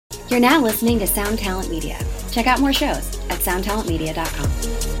You're now listening to Sound Talent Media. Check out more shows at soundtalentmedia.com.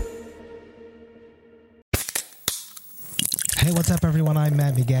 Hey, what's up, everyone? I'm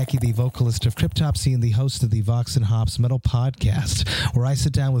Matt Migaki, the vocalist of Cryptopsy and the host of the Vox and Hops Metal Podcast, where I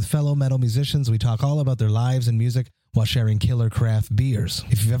sit down with fellow metal musicians. We talk all about their lives and music while sharing killer craft beers.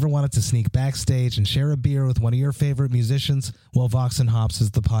 If you've ever wanted to sneak backstage and share a beer with one of your favorite musicians, well, Vox and Hops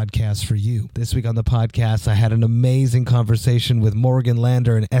is the podcast for you. This week on the podcast, I had an amazing conversation with Morgan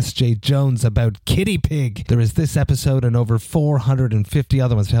Lander and S.J. Jones about Kitty Pig. There is this episode and over 450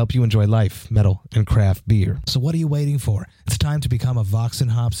 other ones to help you enjoy life, metal, and craft beer. So what are you waiting for? It's time to become a Vox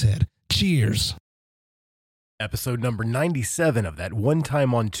and Hops head. Cheers! Episode number 97 of That One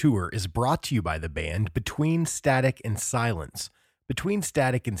Time on Tour is brought to you by the band Between Static and Silence. Between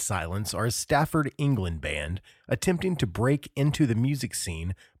Static and Silence are a Stafford, England band attempting to break into the music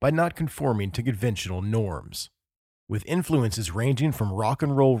scene by not conforming to conventional norms. With influences ranging from rock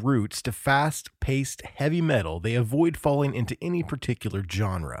and roll roots to fast-paced heavy metal, they avoid falling into any particular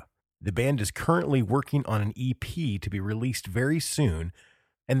genre. The band is currently working on an EP to be released very soon,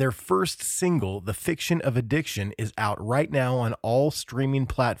 and their first single, The Fiction of Addiction, is out right now on all streaming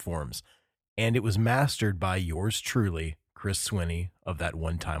platforms, and it was mastered by yours truly, Chris Swinney of That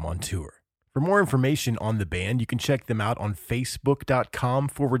One Time on Tour. For more information on the band, you can check them out on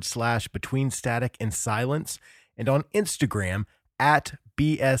facebook.com/Between Static and Silence and on Instagram at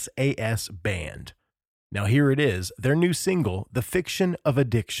BSAS Band. Now here it is, their new single, The Fiction of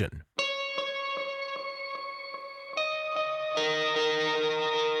Addiction.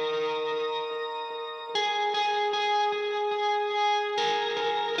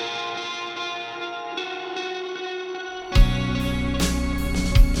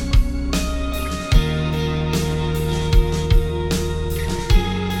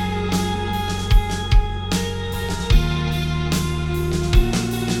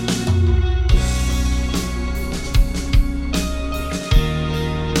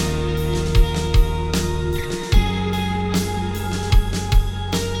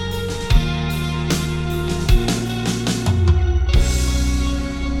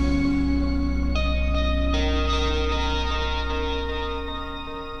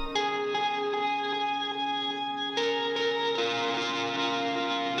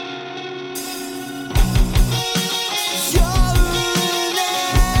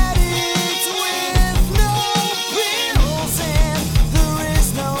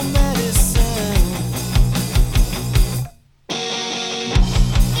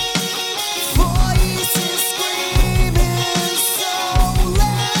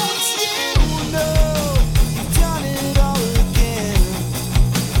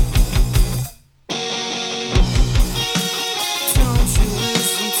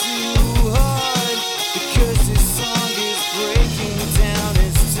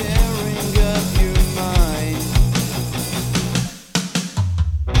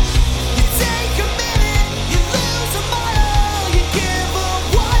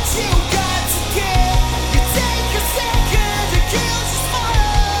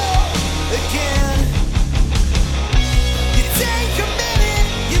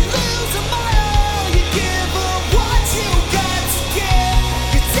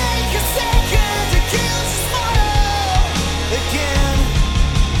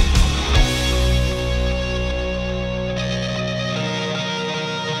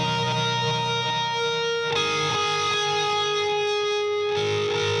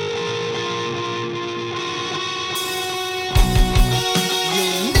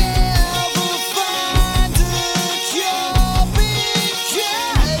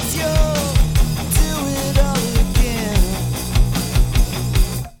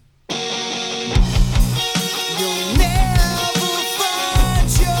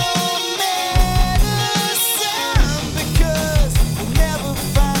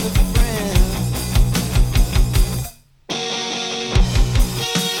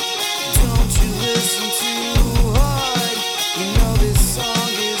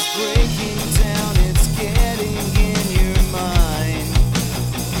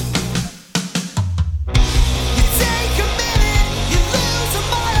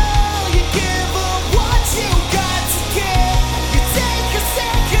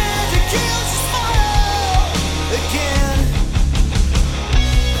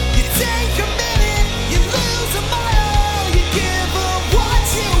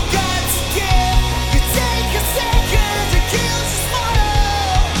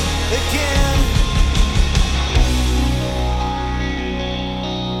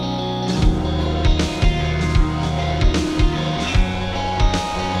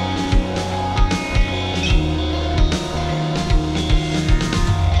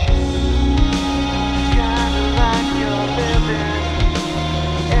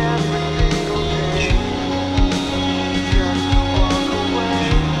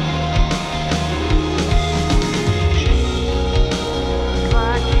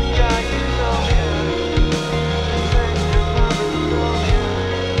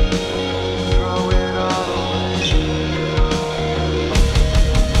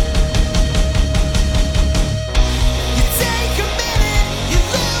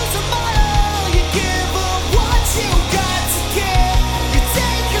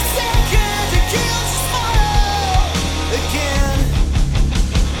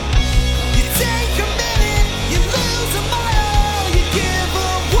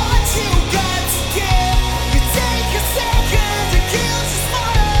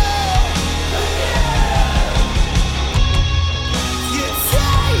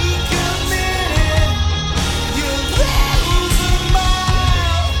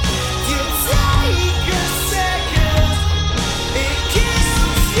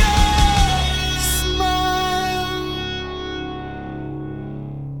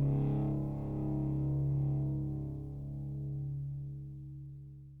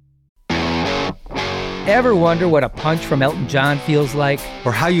 Ever wonder what a punch from Elton John feels like?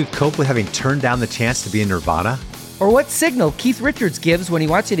 Or how you'd cope with having turned down the chance to be in Nirvana? Or what signal Keith Richards gives when he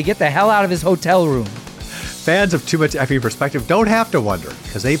wants you to get the hell out of his hotel room? Fans of Too Much Effing Perspective don't have to wonder,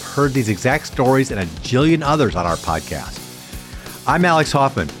 because they've heard these exact stories and a jillion others on our podcast. I'm Alex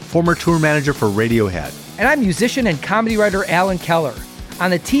Hoffman, former tour manager for Radiohead. And I'm musician and comedy writer Alan Keller. On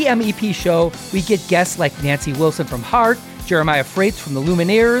the TMEP show, we get guests like Nancy Wilson from Heart, Jeremiah Freites from the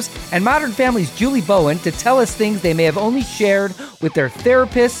Lumineers, and Modern Family's Julie Bowen to tell us things they may have only shared with their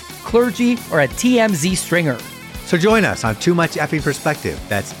therapist, clergy, or a TMZ stringer. So join us on Too Much Effing Perspective.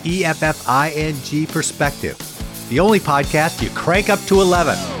 That's EFFING Perspective. The only podcast you crank up to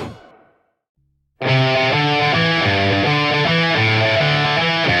 11.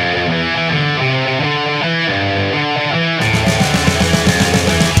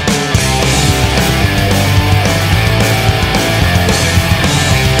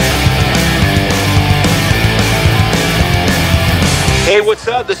 Hey, what's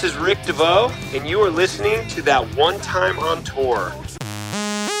up? This is Rick DeVoe, and you are listening to That One Time on Tour. Run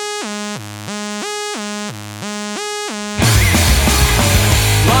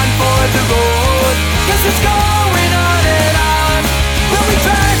for the road, 'cause it's going on and on. We'll be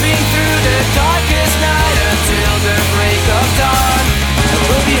driving through the darkest night until the break of dawn. And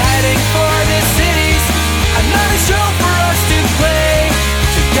we'll be heading for the cities, another show for us to play.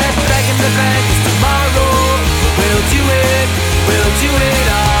 To get back in the band, 'cause tomorrow we'll do it. We'll do it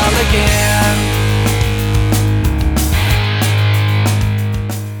all again.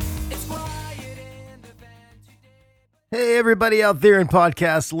 It's quiet in the band today. Hey, everybody out there in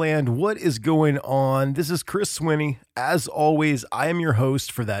podcast land, what is going on? This is Chris Swinney. As always, I am your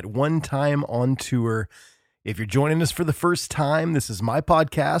host for That One Time on Tour. If you're joining us for the first time, this is my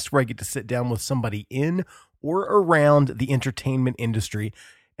podcast where I get to sit down with somebody in or around the entertainment industry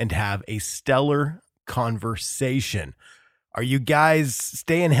and have a stellar conversation. Are you guys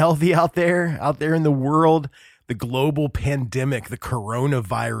staying healthy out there in the world? The global pandemic, the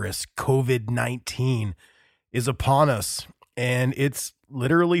coronavirus, COVID-19 is upon us, and it's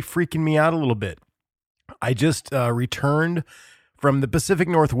literally freaking me out a little bit. I just returned from the Pacific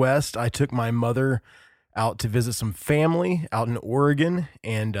Northwest. I took my mother out to visit some family out in Oregon,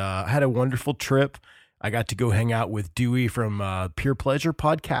 and had a wonderful trip. I got to go hang out with Dewey from Pure Pleasure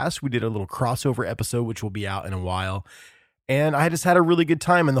Podcast. We did a little crossover episode, which will be out in a while. And I just had a really good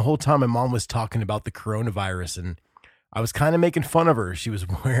time. And the whole time my mom was talking about the coronavirus, and I was kind of making fun of her. She was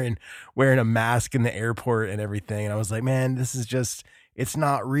wearing a mask in the airport and everything. And I was like, man, this is just, it's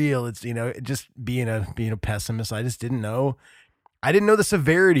not real. It's, just being a pessimist. I just didn't know. I didn't know the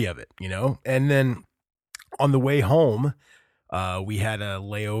severity of it, And then on the way home, we had a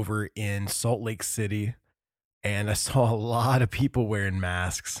layover in Salt Lake City, and I saw a lot of people wearing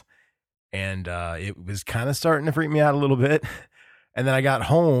masks. And it was kind of starting to freak me out a little bit. And then I got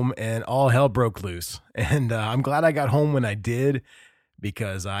home and all hell broke loose. And I'm glad I got home when I did,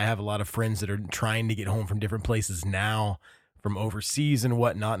 because I have a lot of friends that are trying to get home from different places now, from overseas and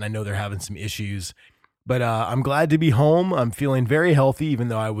whatnot. And I know they're having some issues. But I'm glad to be home. I'm feeling very healthy, even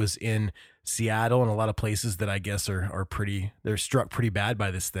though I was in Seattle and a lot of places that I guess they're struck pretty bad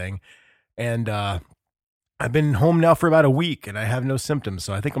by this thing. And I've been home now for about a week and I have no symptoms.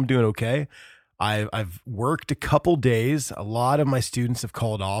 So I think I'm doing okay. I've worked a couple days. A lot of my students have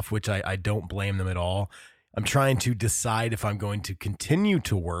called off, which I don't blame them at all. I'm trying to decide if I'm going to continue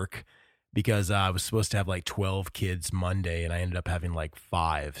to work, because I was supposed to have like 12 kids Monday and I ended up having like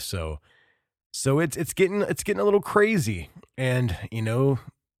 5. So it's getting a little crazy. And,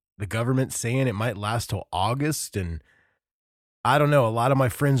 the government's saying it might last till August, and I don't know. A lot of my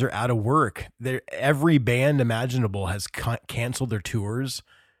friends are out of work. Every band imaginable has canceled their tours.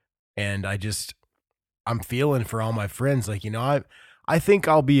 And I'm feeling for all my friends. Like, I think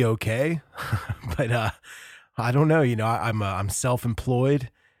I'll be okay, but I don't know. I'm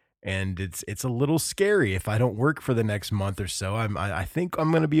self-employed, and it's a little scary if I don't work for the next month or so. I think I'm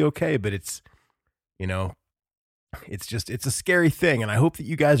going to be okay, but it's a scary thing. And I hope that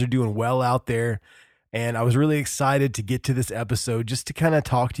you guys are doing well out there. And I was really excited to get to this episode just to kind of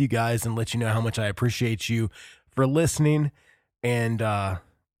talk to you guys and let you know how much I appreciate you for listening. And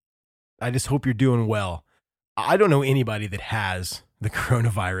I just hope you're doing well. I don't know anybody that has the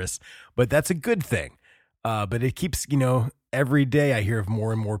coronavirus, but that's a good thing. But it keeps, every day I hear of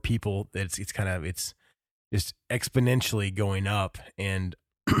more and more people that it's just exponentially going up. And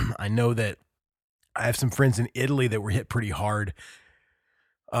I know that I have some friends in Italy that were hit pretty hard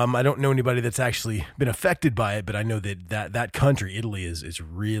I don't know anybody that's actually been affected by it, but I know that country, Italy, is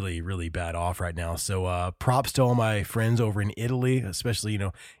really, really bad off right now. So props to all my friends over in Italy, especially,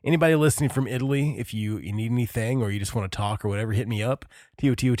 anybody listening from Italy. If you need anything or you just want to talk or whatever, hit me up,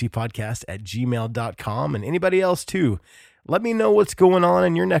 tototpodcast@gmail.com. And anybody else too, let me know what's going on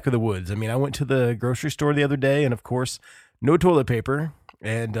in your neck of the woods. I mean, I went to the grocery store the other day and of course, no toilet paper.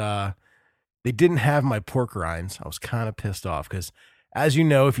 And they didn't have my pork rinds. I was kind of pissed off because, as you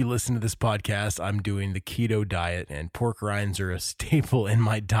know, if you listen to this podcast, I'm doing the keto diet and pork rinds are a staple in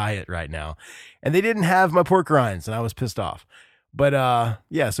my diet right now. And they didn't have my pork rinds and I was pissed off. But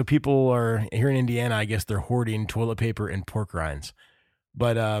so people are here in Indiana, I guess they're hoarding toilet paper and pork rinds.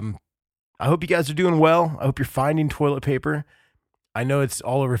 But I hope you guys are doing well. I hope you're finding toilet paper. I know it's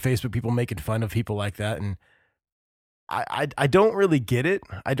all over Facebook, people making fun of people like that. And I don't really get it.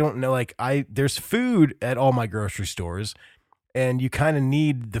 I don't know. There's food at all my grocery stores. And you kind of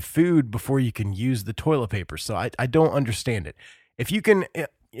need the food before you can use the toilet paper. So I don't understand it. If you can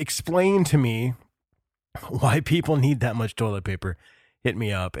explain to me why people need that much toilet paper, hit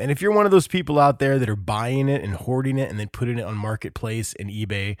me up. And if you're one of those people out there that are buying it and hoarding it and then putting it on Marketplace and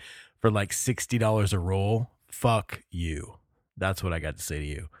eBay for like $60 a roll, fuck you. That's what I got to say to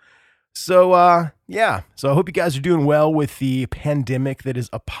you. So, So I hope you guys are doing well with the pandemic that is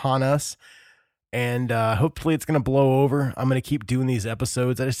upon us. And hopefully it's going to blow over. I'm going to keep doing these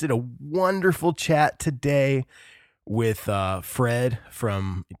episodes. I just did a wonderful chat today with Fred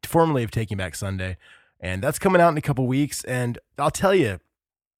from formerly of Taking Back Sunday. And that's coming out in a couple weeks. And I'll tell you,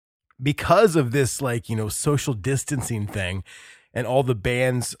 because of this, social distancing thing and all the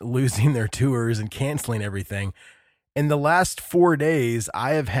bands losing their tours and canceling everything, in the last 4 days,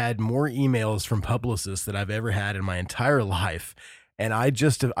 I have had more emails from publicists than I've ever had in my entire life. And I've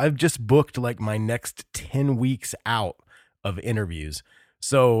just booked like my next 10 weeks out of interviews.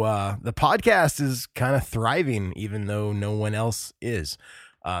 So the podcast is kind of thriving, even though no one else is.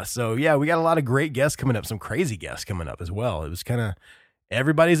 We got a lot of great guests coming up, some crazy guests coming up as well. It was kind of,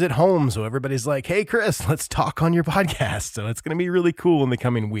 everybody's at home. So everybody's like, hey, Chris, let's talk on your podcast. So it's going to be really cool in the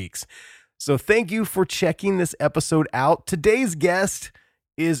coming weeks. So thank you for checking this episode out. Today's guest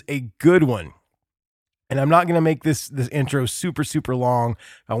is a good one. And I'm not going to make this intro super, super long.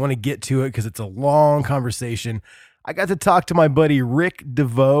 I want to get to it because it's a long conversation. I got to talk to my buddy, Rick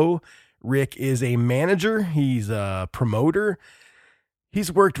DeVoe. Rick is a manager. He's a promoter.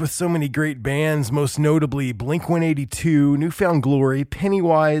 He's worked with so many great bands, most notably Blink-182, Newfound Glory,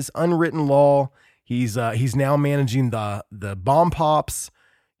 Pennywise, Unwritten Law. He's now managing the Bomb Pops.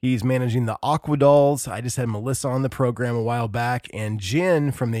 He's managing the Aquadolls. I just had Melissa on the program a while back, and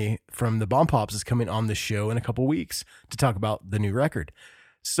Jen from the Bomb Pops is coming on the show in a couple weeks to talk about the new record.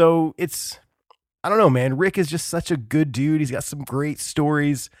 So I don't know, man. Rick is just such a good dude. He's got some great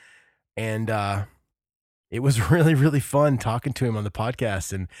stories, and it was really, really fun talking to him on the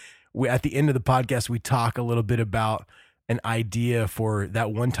podcast. And at the end of the podcast, we talk a little bit about an idea for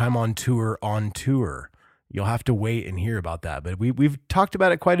that One Time on Tour. You'll have to wait and hear about that. But we've talked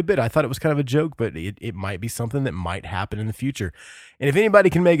about it quite a bit. I thought it was kind of a joke, but it might be something that might happen in the future. And if anybody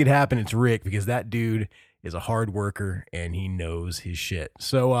can make it happen, it's Rick, because that dude is a hard worker and he knows his shit.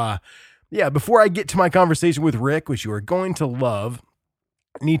 So, before I get to my conversation with Rick, which you are going to love,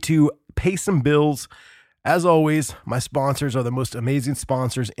 I need to pay some bills. As always, my sponsors are the most amazing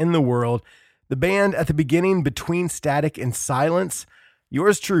sponsors in the world. The band at the beginning, Between Static and Silence.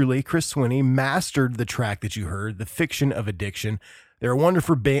 Yours truly, Chris Swinney, mastered the track that you heard, The Fiction of Addiction. They're a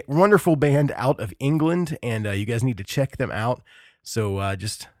wonderful band out of England, and you guys need to check them out. So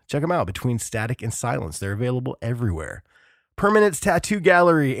just check them out, Between Static and Silence. They're available everywhere. Permanence Tattoo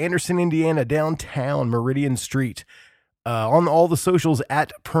Gallery, Anderson, Indiana, downtown Meridian Street. On all the socials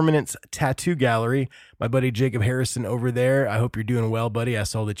at Permanence Tattoo Gallery. My buddy Jacob Harrison over there. I hope you're doing well, buddy. I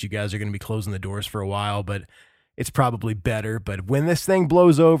saw that you guys are going to be closing the doors for a while, but it's probably better. But when this thing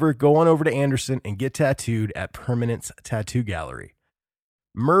blows over, go on over to Anderson and get tattooed at Permanence Tattoo Gallery.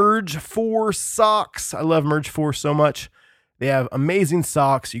 Merge 4 socks. I love Merge 4 so much. They have amazing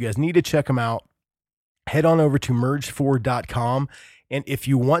socks. You guys need to check them out. Head on over to merge4.com. And if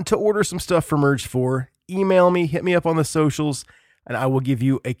you want to order some stuff for Merge 4, email me, hit me up on the socials, and I will give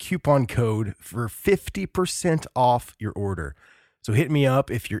you a coupon code for 50% off your order. So hit me up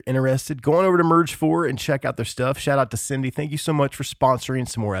if you're interested. Go on over to Merge 4 and check out their stuff. Shout out to Cindy. Thank you so much for sponsoring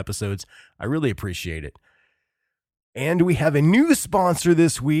some more episodes. I really appreciate it. And we have a new sponsor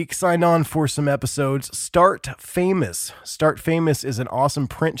this week, signed on for some episodes, Start Famous. Start Famous is an awesome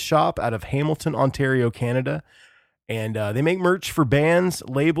print shop out of Hamilton, Ontario, Canada. And they make merch for bands,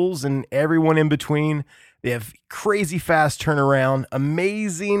 labels, and everyone in between. They have crazy fast turnaround,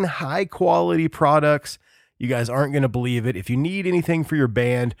 amazing high-quality products. You guys aren't going to believe it. If you need anything for your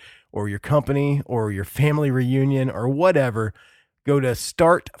band or your company or your family reunion or whatever, go to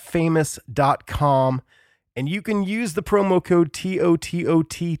startfamous.com and you can use the promo code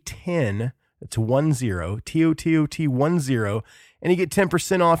TOTOT10. That's 10, TOTOT10, and you get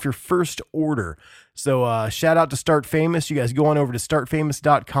 10% off your first order. So shout out to Start Famous. You guys go on over to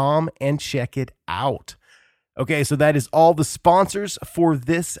startfamous.com and check it out. Okay, so that is all the sponsors for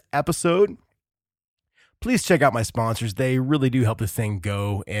this episode. Please check out my sponsors. They really do help this thing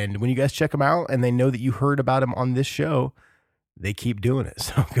go. And when you guys check them out and they know that you heard about them on this show, they keep doing it.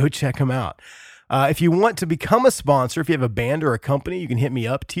 So go check them out. If you want to become a sponsor, if you have a band or a company, you can hit me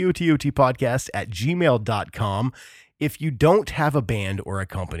up, tototpodcast@gmail.com. If you don't have a band or a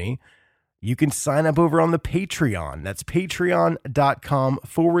company, you can sign up over on the Patreon. That's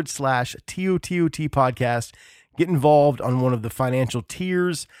patreon.com/TOTOT podcast. Get involved on one of the financial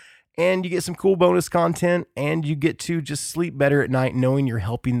tiers, and you get some cool bonus content, and you get to just sleep better at night knowing you're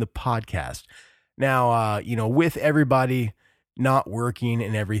helping the podcast. Now, with everybody not working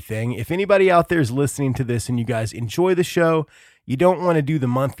and everything, if anybody out there is listening to this and you guys enjoy the show, you don't want to do the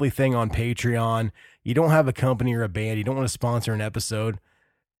monthly thing on Patreon, you don't have a company or a band, you don't want to sponsor an episode,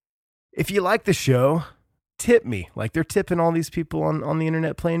 if you like the show, tip me like they're tipping all these people on the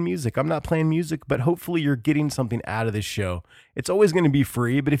internet playing music. I'm not playing music, but hopefully you're getting something out of this show. It's always going to be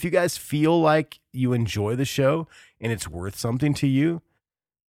free, but if you guys feel like you enjoy the show and it's worth something to you,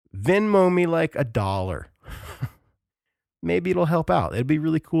 Venmo me like $1. Maybe it'll help out. It'd be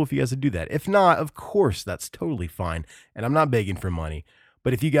really cool if you guys would do that. If not, of course, that's totally fine. And I'm not begging for money.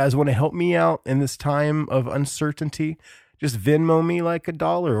 But if you guys want to help me out in this time of uncertainty, just Venmo me like $1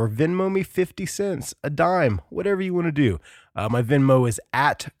 or Venmo me 50 cents, a dime, whatever you want to do. My Venmo is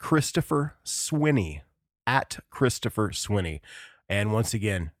at Christopher Swinney, And once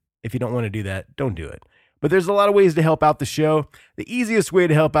again, if you don't want to do that, don't do it. But there's a lot of ways to help out the show. The easiest way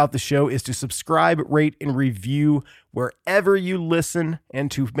to help out the show is to subscribe, rate, and review wherever you listen, and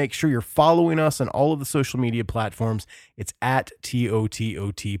to make sure you're following us on all of the social media platforms. It's at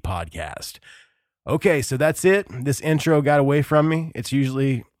TOTOT Podcast. Okay, so that's it. This intro got away from me. It's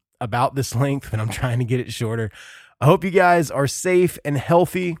usually about this length, and I'm trying to get it shorter. I hope you guys are safe and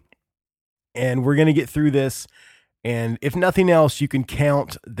healthy, and we're going to get through this. And if nothing else, you can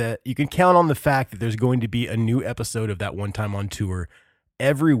count on the fact that there's going to be a new episode of That One Time on Tour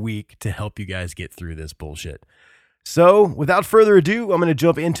every week to help you guys get through this bullshit. So without further ado, I'm going to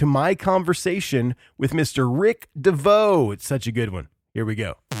jump into my conversation with Mr. Rick DeVoe. It's such a good one. Here we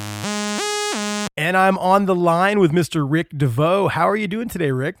go. And I'm on the line with Mr. Rick DeVoe. How are you doing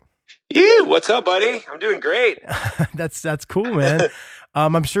today, Rick? Ew, what's up, buddy? I'm doing great. That's cool, man.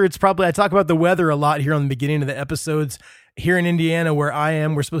 I'm sure it's probably, I talk about the weather a lot here on the beginning of the episodes. Here in Indiana, where I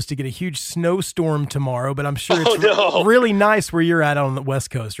am, we're supposed to get a huge snowstorm tomorrow, but I'm sure it's really nice where you're at on the West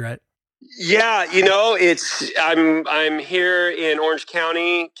Coast, right? Yeah, I'm here in Orange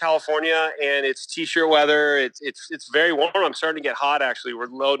County, California, and it's t-shirt weather. It's very warm. I'm starting to get hot, actually. We're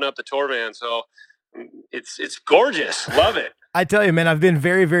loading up the tour van, so it's gorgeous. Love it. I tell you, man, I've been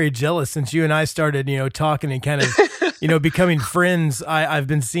very, very jealous since you and I started, talking and kind of, becoming friends. I've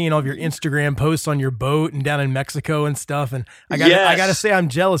been seeing all of your Instagram posts on your boat and down in Mexico and stuff, and I got to say I'm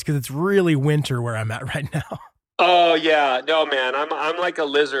jealous because it's really winter where I'm at right now. Oh yeah, no man, I'm like a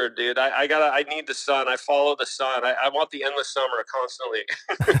lizard, dude. I need the sun. I follow the sun. I want the endless summer constantly.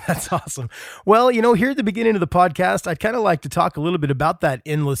 That's awesome. Well, here at the beginning of the podcast, I'd kind of like to talk a little bit about that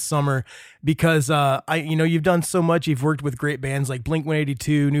endless summer because you've done so much. You've worked with great bands like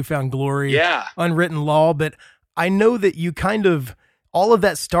Blink-182, Newfound Glory, Unwritten Law, but I know that you kind of all of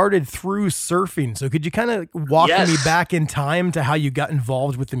that started through surfing. So could you kind of walk me back in time to how you got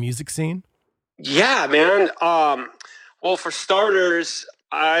involved with the music scene? Yeah, man. Well, for starters,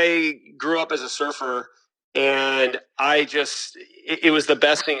 I grew up as a surfer, and it was the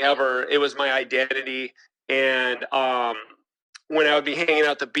best thing ever. It was my identity. And when I would be hanging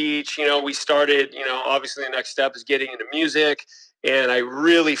out at the beach, we started, obviously the next step is getting into music. And I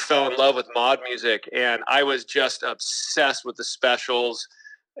really fell in love with mod music. And I was just obsessed with the specials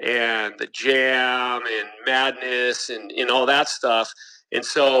and the jam and madness and all that stuff. And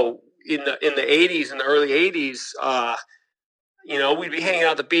so in the 80s, in the early 80s, we'd be hanging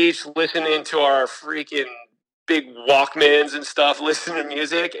out at the beach, listening to our freaking big Walkmans and stuff, listening to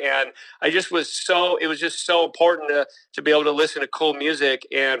music. And it was just so important to be able to listen to cool music.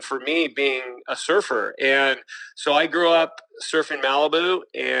 And for me, being a surfer. And so I grew up surfing Malibu,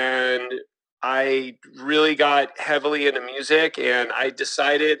 and I really got heavily into music, and I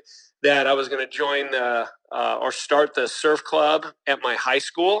decided that I was going to join or start the surf club at my high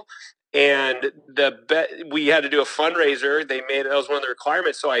school. And we had to do a fundraiser. That was one of the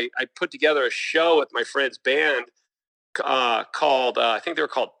requirements. So I put together a show with my friend's band called I think they were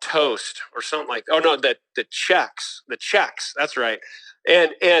called Toast or something like. Oh no, the Czechs. That's right.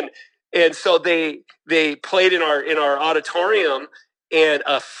 And so they played in our auditorium, and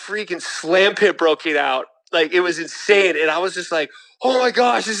a freaking slam pit broke it out. Like, it was insane. And I was just like, oh my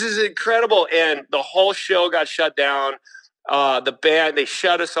gosh, this is incredible. And the whole show got shut down. The band, they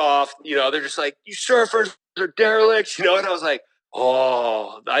shut us off. They're just like, you surfers are derelicts, and I was like,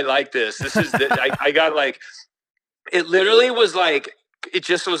 oh, I like this. This is, I got like, it literally was like, it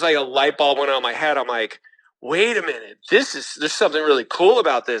just was like a light bulb went on in my head. I'm like, wait a minute, there's something really cool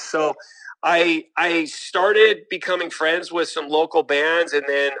about this. So I started becoming friends with some local bands, and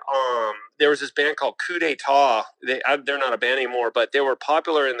then there was this band called Coup d'Etat. They're not a band anymore, but they were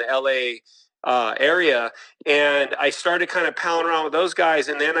popular in the LA area, and I started kind of palling around with those guys,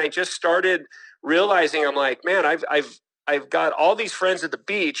 and then I just started realizing, I'm like, man, I've got all these friends at the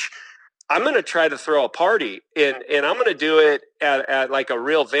beach. I'm going to try to throw a party, and I'm going to do it at like a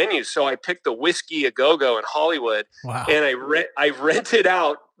real venue. So I picked the Whiskey A Go-Go in Hollywood. Wow. And I rented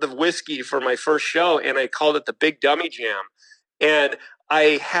out the whiskey for my first show, and I called it the Big Dummy Jam. And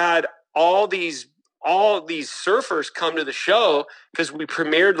I had all these surfers come to the show because we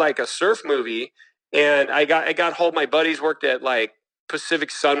premiered like a surf movie. And I got hold of my buddies worked at like Pacific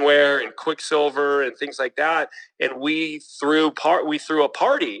Sunwear and Quicksilver and things like that, and we threw a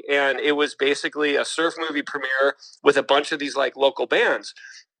party, and it was basically a surf movie premiere with a bunch of these like local bands,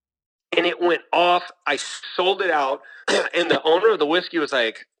 and it went off. I sold it out, and the owner of the whiskey was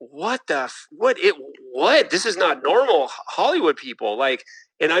like, what this is not normal Hollywood people, like.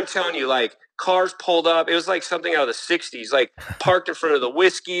 And I'm telling you, like, cars pulled up. It was like something out of the 60s, like parked in front of the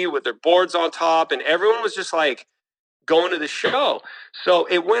whiskey with their boards on top, and everyone was just like going to the show. So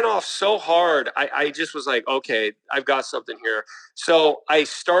it went off so hard. I just was like, okay, I've got something here. So I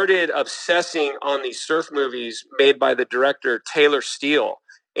started obsessing on these surf movies made by the director Taylor Steele.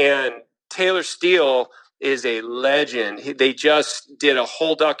 And Taylor Steele is a legend. They just did a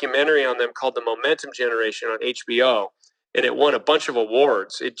whole documentary on them called The Momentum Generation on HBO. And it won a bunch of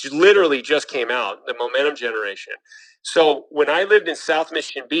awards. It literally just came out, The Momentum Generation. So when I lived in South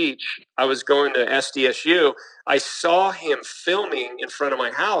Mission Beach, I was going to SDSU. I saw him filming in front of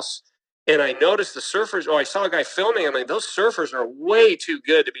my house, and I noticed the surfers. I saw a guy filming. I'm like, those surfers are way too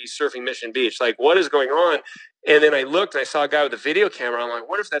good to be surfing Mission Beach. Like, what is going on? And then I looked, and I saw a guy with a video camera. I'm like,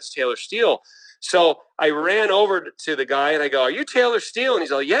 what if that's Taylor Steele? So I ran over to the guy, and I go, are you Taylor Steele? And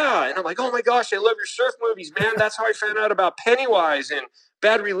he's like, yeah. And I'm like, oh my gosh, I love your surf movies, man. That's how I found out about Pennywise and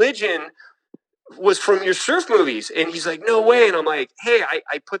Bad Religion was from your surf movies. And he's like, no way. And I'm like, hey,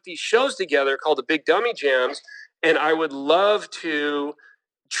 I put these shows together called the Big Dummy Jams, and I would love to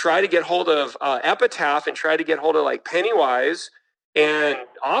try to get hold of Epitaph and try to get hold of like Pennywise and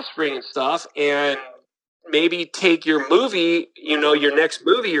Offspring and stuff, and maybe take your movie, your next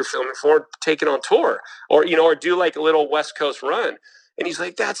movie you're filming for, take it on tour, or do like a little West Coast run. And he's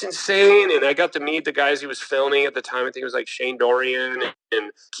like, that's insane. And I got to meet the guys he was filming at the time. I think it was like Shane Dorian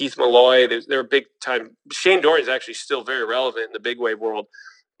and Keith Malloy. They're big time. Shane Dorian is actually still very relevant in the big wave world.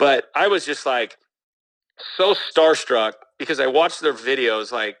 But I was just like so starstruck because I watched their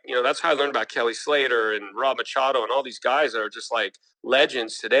videos. Like, that's how I learned about Kelly Slater and Rob Machado and all these guys that are just like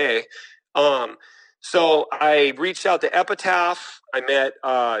legends today. So I reached out to Epitaph. I met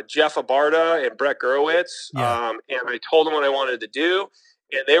Jeff Abarta and Brett Gurewitz, and I told them what I wanted to do,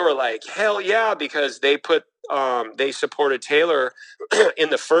 and they were like, "Hell yeah!" Because they supported Taylor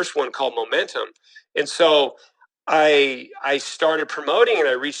in the first one called Momentum, and so I started promoting, and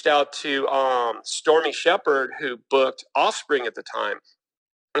I reached out to Stormy Shepard, who booked Offspring at the time,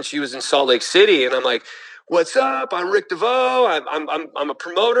 and she was in Salt Lake City, and I'm like, "What's up? I'm Rick DeVoe. I'm a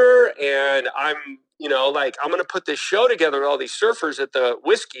promoter, and I'm going to put this show together with all these surfers at the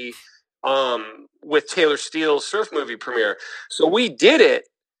Whiskey with Taylor Steele's surf movie premiere." So we did it,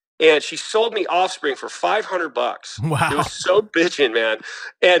 and she sold me Offspring for $500. Wow. It was so bitching, man.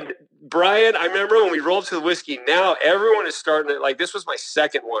 And Brian, I remember when we rolled to the Whiskey, now everyone is starting to, like, this was my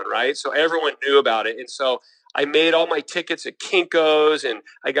second one, right? So everyone knew about it. And so I made all my tickets at Kinko's, and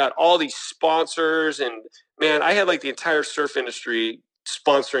I got all these sponsors, and man, I had like the entire surf industry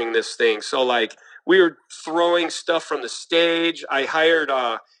sponsoring this thing. So like, we were throwing stuff from the stage. I hired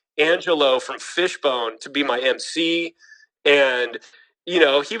Angelo from Fishbone to be my MC. And,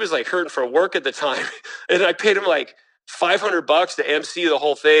 he was like hurting for work at the time. And I paid him like $500 to MC the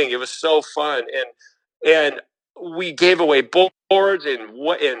whole thing. It was so fun. And we gave away boards and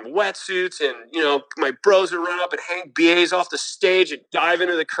wetsuits, and, you know, my bros would run up and hang BAs off the stage and dive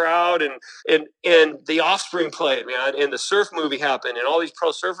into the crowd, and the Offspring played, man, and the surf movie happened, and all these pro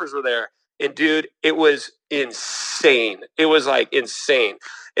surfers were there. And dude, it was insane. It was like insane.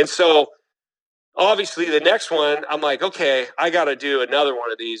 And so obviously the next one, I'm like, okay, I got to do another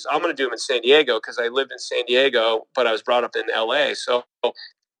one of these. I'm going to do them in San Diego because I lived in San Diego, but I was brought up in LA. So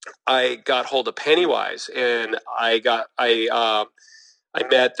I got hold of Pennywise, and I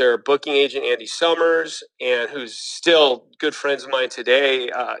met their booking agent, Andy Summers, and who's still good friends of mine today.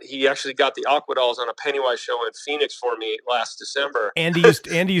 He actually got the Aquadolls on a Pennywise show in Phoenix for me last December. Andy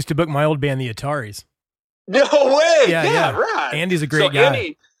used to book my old band, the Ataris. No way! Yeah. Right. Andy's a great guy.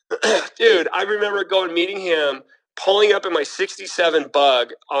 Andy, dude, I remember meeting him, pulling up in my 67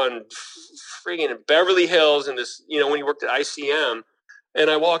 Bug on friggin' Beverly Hills, in this, you know, when he worked at ICM. And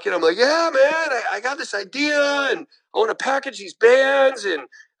I walk in, I'm like, yeah, man, I got this idea, and I want to package these bands. And,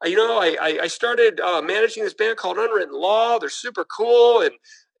 you know, I started managing this band called Unwritten Law. They're super cool. And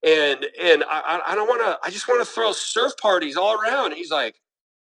I don't want to, I just want to throw surf parties all around. And he's like,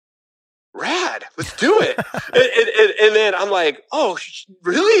 rad, let's do it. and then I'm like, oh,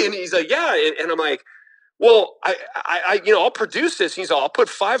 really? And he's like, yeah. And I'm like, well, I you know, I'll produce this. He's like, I'll put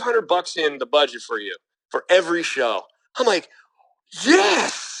 $500 in the budget for you for every show. I'm like,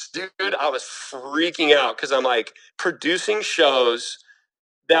 yes, dude. I was freaking out because I'm like producing shows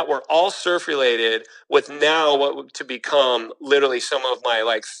that were all surf related with now what to become literally some of my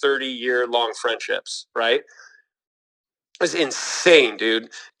like 30-year long friendships, right? It was insane, dude.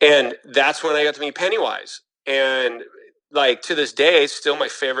 And that's when I got to meet Pennywise. And like to this day, it's still my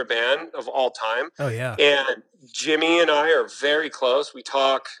favorite band of all time. Oh, yeah. And Jimmy and I are very close. We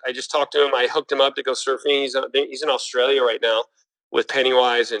talk. I just talked to him. I hooked him up to go surfing. He's in Australia right now with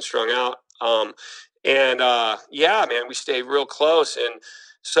Pennywise and Strung Out. Yeah, man, we stayed real close. And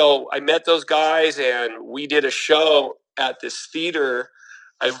so I met those guys, and we did a show at this theater.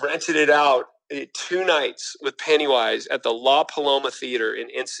 I rented it out 2 nights with Pennywise at the La Paloma Theater in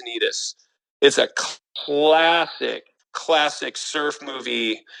Encinitas. It's a classic surf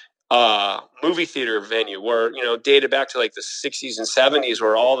movie theater venue where, you know, dated back to like the 60s and 70s,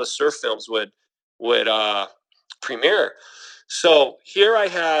 where all the surf films would premiere. So here I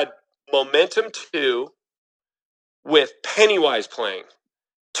had Momentum 2 with Pennywise playing.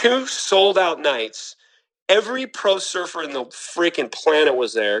 2 sold out nights. Every pro surfer in the freaking planet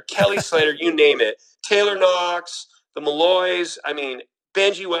was there. Kelly Slater, you name it. Taylor Knox, the Malloys, I mean,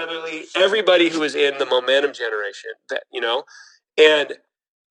 Benji Weatherly, everybody who was in the Momentum generation, that, you know. And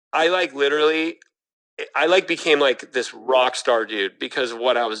I became like this rock star dude because of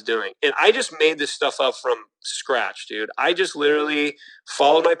what I was doing. And I just made this stuff up from scratch, dude. I just literally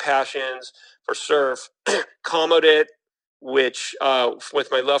followed my passions for surf, comboed it, which with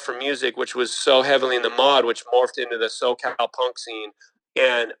my love for music, which was so heavily in the mod, which morphed into the SoCal punk scene.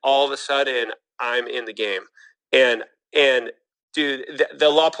 And all of a sudden I'm in the game. And dude, the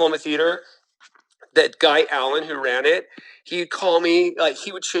La Paloma Theater, that guy Alan who ran it, he'd call me, like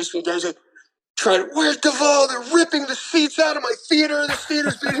he would chase me down, he's like, where's Duvall? They're ripping the seats out of my theater. This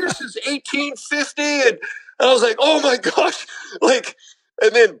theater's been here since 1850. And I was like, oh my gosh. Like,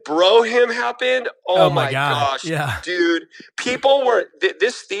 and then Brohim happened. Oh my gosh. Yeah. Dude, people were,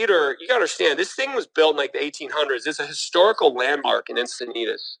 this theater, you gotta understand, this thing was built in like the 1800s. It's a historical landmark in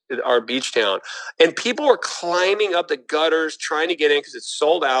Encinitas, our beach town. And people were climbing up the gutters, trying to get in because it's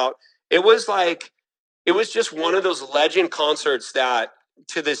sold out. It was just one of those legend concerts that,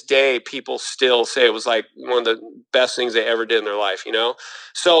 to this day, people still say it was like one of the best things they ever did in their life, you know?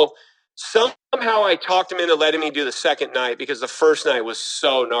 So somehow I talked him into letting me do the second night because the first night was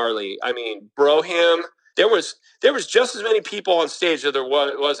so gnarly. I mean, Brohim, there was just as many people on stage as there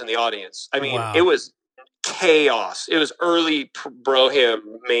was in the audience. I mean, It was chaos. It was early Brohim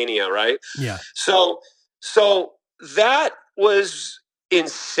mania, right? Yeah. So that was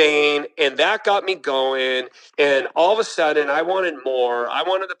insane, and that got me going, and all of a sudden I wanted more. I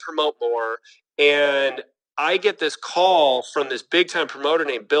wanted to promote more, and I get this call from this big time promoter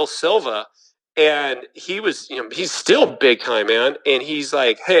named Bill Silva, and he was, you know, he's still big time, man, and he's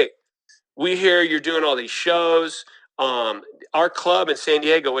like, hey, we hear you're doing all these shows. Our club in San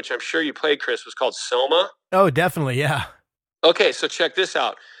Diego, which I'm sure you played, Chris, was called Soma. Oh, definitely, yeah. Okay, so check this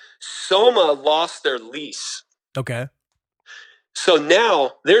out. Soma lost their lease. Okay. So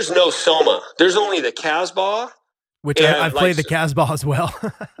now there's no Soma. There's only the Casbah. Which I've played the Casbah as well.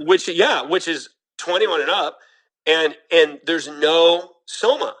 which is 21 and up. And there's no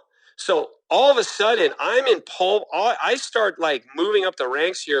Soma. So all of a sudden I'm in I start like moving up the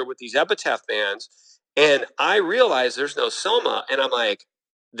ranks here with these Epitaph bands, and I realize there's no Soma, and I'm like,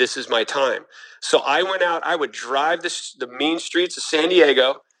 this is my time. So I went out, I would drive the mean streets of San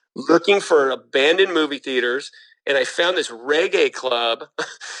Diego looking for abandoned movie theaters, and I found this reggae club.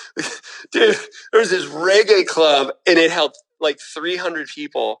 Dude, there was this reggae club, and it held like 300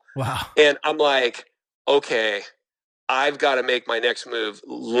 people. Wow. And I'm like, okay, I've got to make my next move.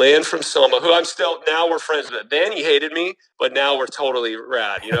 Land from Soma, who I'm still, now we're friends with. Then he hated me, but now we're totally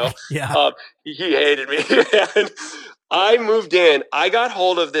rad, you know? Yeah. He hated me. And I moved in. I got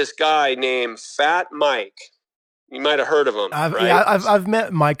hold of this guy named Fat Mike. You might have heard of him. I've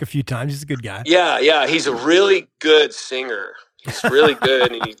met Mike a few times. He's a good guy. Yeah. He's a really good singer. He's really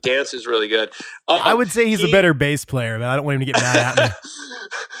good, and he dances really good. I would say he's a better bass player, but I don't want him to get mad at me.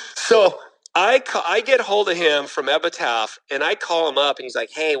 So I get hold of him from Epitaph, and I call him up, and he's like,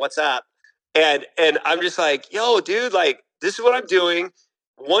 "Hey, what's up?" And I'm just like, "Yo, dude, like, this is what I'm doing.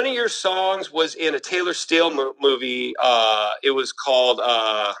 One of your songs was in a Taylor Steele movie. It was called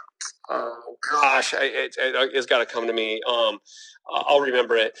it's got to come to me. I'll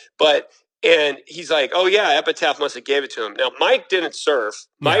remember it. And he's like, "Oh yeah, Epitaph must have gave it to him." Now Mike didn't surf.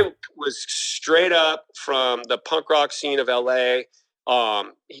 Yeah. Mike was straight up from the punk rock scene of LA.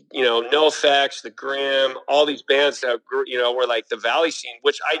 NoFX, The Grimm, all these bands that were like the Valley scene,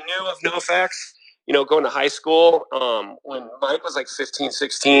 which I knew of NoFX. Going to high school, when Mike was like 15,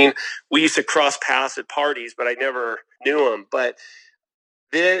 16, we used to cross paths at parties, but I never knew him. But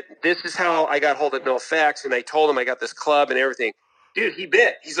this is how I got hold of NoFX, and I told him I got this club and everything. Dude, he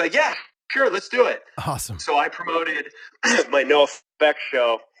bit. He's like, "Yeah, sure, let's do it." Awesome. So I promoted my NoFX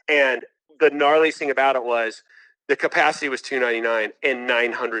show, and the gnarliest thing about it was the capacity was 299, and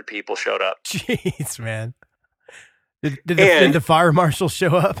 900 people showed up. Jeez, man. Did the fire marshal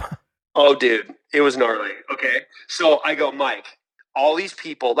show up? Oh, dude, it was gnarly. Okay. So I go, "Mike, all these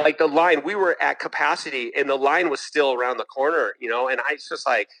people, like the line, we were at capacity and the line was still around the corner, and I just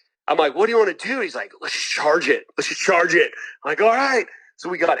like, I'm like, what do you want to do?" He's like, "Let's just charge it. Let's just charge it." I'm like, "All right." So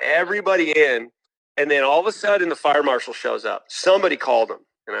we got everybody in, and then all of a sudden the fire marshal shows up. Somebody called him,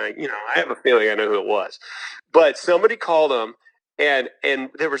 and I have a feeling I know who it was, but somebody called him, and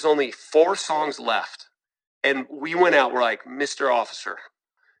there was only 4 songs left. And we went out, we're like, "Mr. Officer,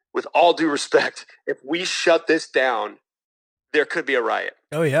 with all due respect, if we shut this down, there could be a riot."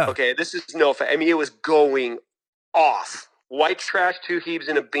 Oh, yeah. Okay, this is no fact. I mean, it was going off. White Trash, 2 Heaves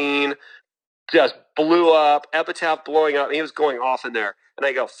and a Bean just blew up. Epitaph blowing up. He was going off in there. And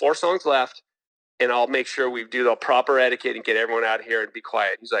I go, 4 songs left, and I'll make sure we do the proper etiquette and get everyone out of here and be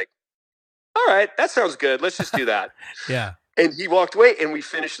quiet. He's like, "All right, that sounds good. Let's just do that." Yeah. And he walked away, and we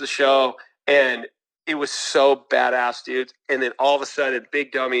finished the show, and it was so badass, dude. And then all of a sudden,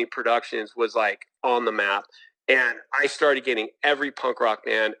 Big Dummy Productions was like on the map. And I started getting every punk rock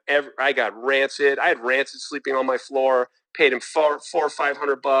band. I got Rancid. I had Rancid sleeping on my floor. Paid him $400 or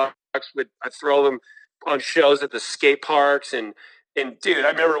 $500. I'd throw them on shows at the skate parks. And dude, I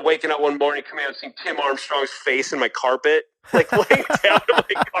remember waking up one morning, coming out and seeing Tim Armstrong's face in my carpet, like laying down on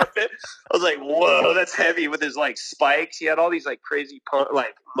my carpet. I was like, whoa, that's heavy, with his like spikes. He had all these like crazy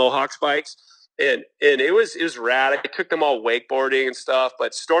like Mohawk spikes. And it was rad. I took them all wakeboarding and stuff.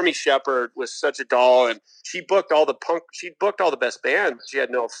 But Stormy Shepherd was such a doll, and she booked all the best bands. She had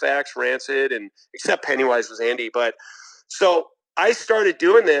NoFX, Rancid, and except Pennywise was Andy. But so I started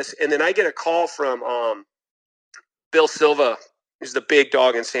doing this, and then I get a call from Bill Silva, who's the big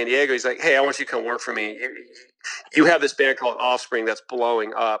dog in San Diego. He's like, "Hey, I want you to come work for me. You have this band called Offspring that's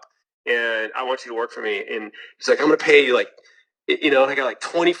blowing up, and I want you to work for me." And he's like, "I'm going to pay you like." I got like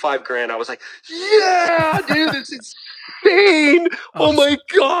 $25,000. I was like, "Yeah, dude, this is insane. Oh my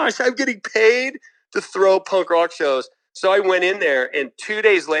gosh, I'm getting paid to throw punk rock shows." So I went in there, and 2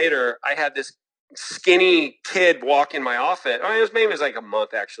 days later, I had this skinny kid walk in my office. Maybe it was like a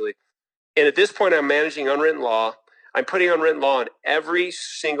month, actually. And at this point, I'm managing Unwritten Law. I'm putting Unwritten Law on every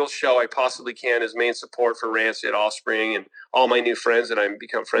single show I possibly can as main support for Rancid, Offspring, and all my new friends that I've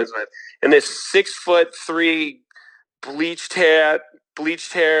become friends with. And this 6'3" bleached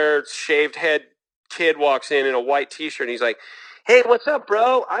hair, shaved head kid walks in a white t-shirt, and he's like, "Hey, what's up,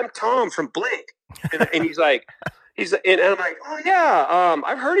 bro? I'm Tom from Blink." And he's like, and I'm like, "Oh yeah,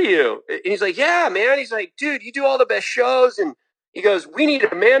 I've heard of you." And he's like, "Yeah, man." He's like, "Dude, you do all the best shows." And he goes, "We need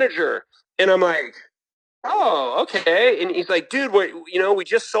a manager." And I'm like, "Oh, okay." And he's like, "Dude, we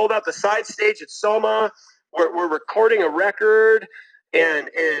just sold out the side stage at Soma. We're recording a record,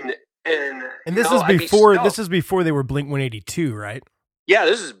 and this is before they were Blink 182, right? Yeah,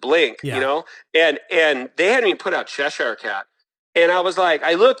 this is Blink, yeah. And they hadn't even put out Cheshire Cat. And I was like,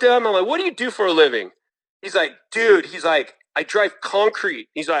 I looked at him. I'm like, what do you do for a living? He's like, dude, I drive concrete.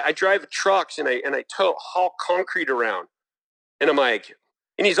 He's like, I drive trucks and I haul concrete around. And I'm like,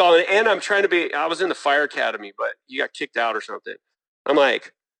 and he's all, and I'm trying to be, I was in the fire academy, but you got kicked out or something. I'm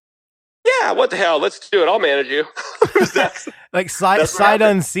like, yeah, what the hell? Let's do it. I'll manage you. Like sight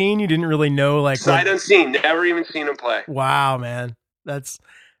unseen. You didn't really know, like sight unseen. Never even seen him play. Wow, man. That's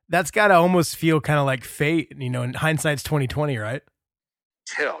got to almost feel kind of like fate, you know, in hindsight's 2020, right?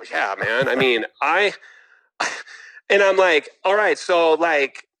 Hell yeah, man. I mean, and I'm like, all right, so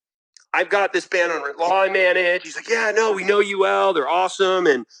like, I've got this band on Law I manage. He's like, yeah, no, we know you well. They're awesome.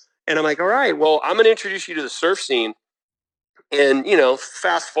 And I'm like, all right, well, I'm going to introduce you to the surf scene. And, you know,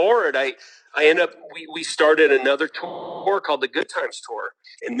 fast forward, I end up, we started another tour called the Good Times Tour.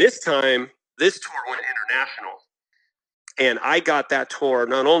 And this time, this tour went international. And I got that tour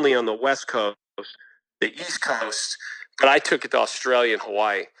not only on the West Coast, the East Coast, but I took it to Australia and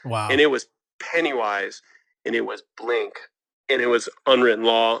Hawaii. Wow. And it was Pennywise, and it was Blink, and it was Unwritten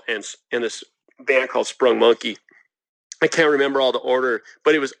Law, and this band called Sprung Monkey. I can't remember all the order,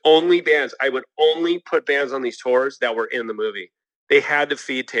 but it was only bands. I would only put bands on these tours that were in the movie. They had to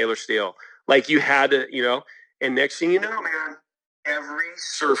feed Taylor Steele. Like, you had to, you know, and next thing you know, man, every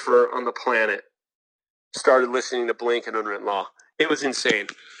surfer on the planet started listening to Blink and Unwritten Law. It was insane.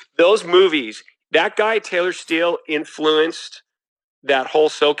 Those movies, that guy, Taylor Steele, influenced that whole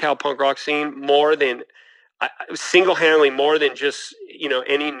SoCal punk rock scene more than, single-handedly more than just, you know,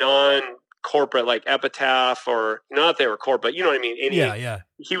 any non-corporate like Epitaph, or not they were corporate, you know what I mean? Yeah.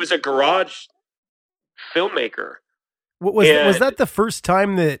 He was a garage filmmaker. Was that the first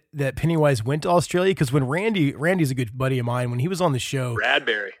time that Pennywise went to Australia? Because when Randy's a good buddy of mine, when he was on the show,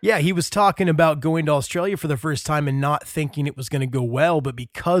 Bradbury, yeah, he was talking about going to Australia for the first time and not thinking it was going to go well, but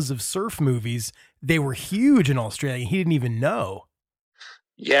because of surf movies, they were huge in Australia. He didn't even know.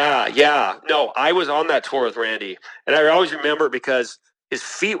 Yeah. No, I was on that tour with Randy, and I always remember because his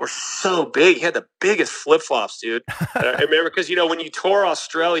feet were so big. He had the biggest flip-flops, dude. I remember because, you know, when you tour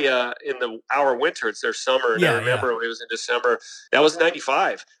Australia in our winter, it's their summer. And I remember when it was in December. That was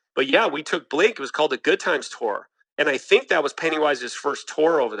 95. But yeah, we took Blink. It was called the Good Times Tour. And I think that was Pennywise's first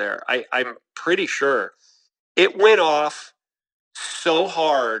tour over there. I'm pretty sure. It went off so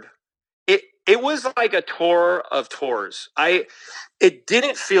hard. It was like a tour of tours. It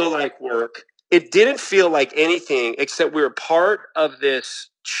didn't feel like work. It didn't feel like anything except we were part of this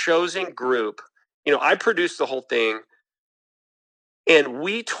chosen group. You know, I produced the whole thing, and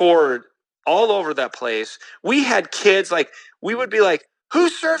we toured all over that place. We had kids, like, we would be like, who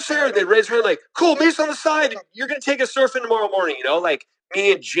surfs here? And they'd raise their hand like, cool, meet us on the side, and you're going to take us surfing tomorrow morning. You know, like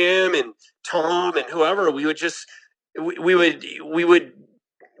me and Jim and Tom and whoever, we would just, we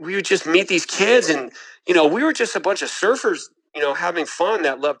would just meet these kids, and, you know, we were just a bunch of surfers, you know, having fun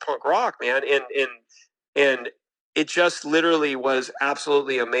that loved punk rock, man. And it just literally was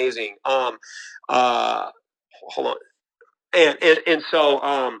absolutely amazing. Hold on. And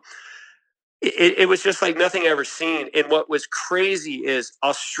so, it was just like nothing ever seen. And what was crazy is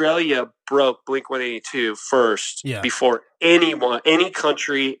Australia broke Blink-182 first before anyone, any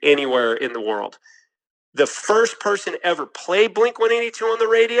country, anywhere in the world. The first person ever played Blink-182 on the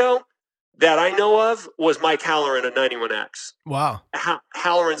radio that I know of was Mike Halloran of 91X. Wow.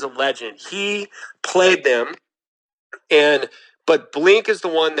 Halloran's a legend. He played them, but Blink is the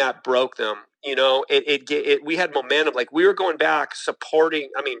one that broke them. You know, we had momentum. Like, we were going back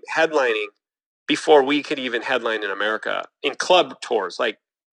headlining before we could even headline in America in club tours, like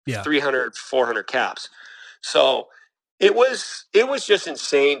 300, 400 caps. So it was just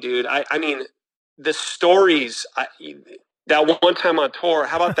insane, dude. I mean, the stories, that one time on tour,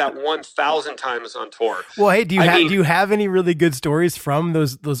 how about that 1,000 times on tour? Well, hey, do you have any really good stories from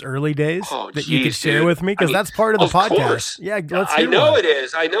those early days you could share with me? Because that's part of the podcast. Course. Yeah, let's hear I know it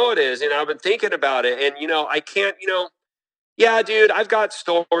is. And I've been thinking about it. And, you know, I can't, you know, yeah, dude, I've got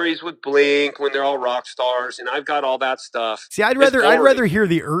stories with Blink when they're all rock stars, and I've got all that stuff. See, I'd rather hear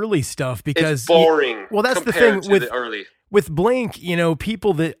the early stuff because it's boring. Well, that's the thing with the early. With Blink, you know,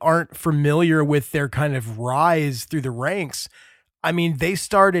 people that aren't familiar with their kind of rise through the ranks, I mean, they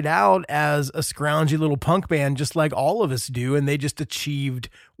started out as a scroungy little punk band, just like all of us do, and they just achieved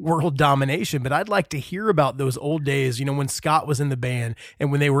world domination. But I'd like to hear about those old days, you know, when Scott was in the band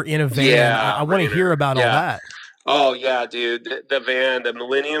and when they were in a van. Yeah, I want to hear about all that. Oh, yeah, dude. The van, the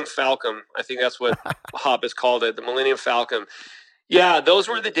Millennium Falcon, I think that's what Hop has called it, the Millennium Falcon. Yeah, those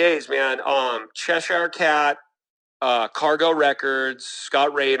were the days, man. Cheshire Cat, Cargo Records,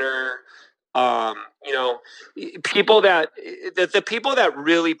 Scott Rayner, you know, the people that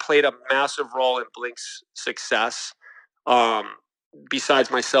really played a massive role in Blink's success, besides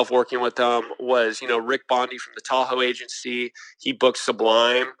myself working with them was, Rick Bondi from the Tahoe Agency. He booked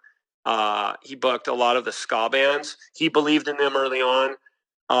Sublime. He booked a lot of the ska bands. He believed in them early on.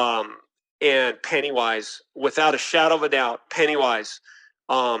 And Pennywise, without a shadow of a doubt, Pennywise.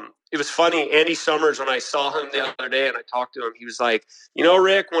 It was funny. Andy Summers, when I saw him the other day and I talked to him, he was like,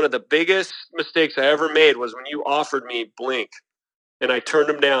 Rick, one of the biggest mistakes I ever made was when you offered me Blink. And I turned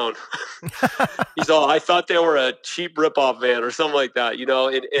him down. He's all, I thought they were a cheap ripoff band or something like that,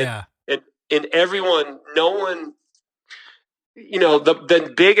 and everyone, no one,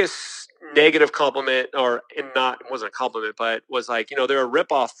 the biggest negative compliment wasn't a compliment, but was like, they're a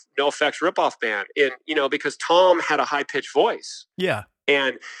ripoff, NoFX ripoff band. And, because Tom had a high pitched voice. Yeah.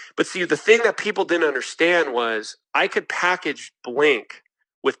 But see, the thing that people didn't understand was I could package Blink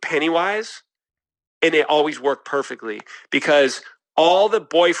with Pennywise and it always worked perfectly because all the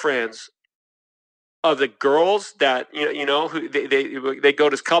boyfriends of the girls that who they go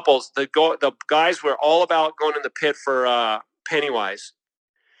as couples, the guys were all about going in the pit for Pennywise,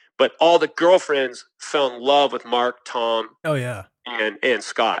 but all the girlfriends fell in love with Mark, Tom, oh yeah, and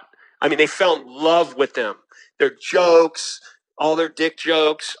Scott. I mean, they fell in love with them. Their jokes, all their dick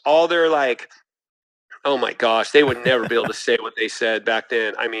jokes, all their like. Oh my gosh, they would never be able to say what they said back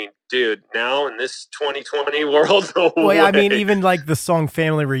then. I mean, dude, now in this 2020 world, no way. I mean, even like the song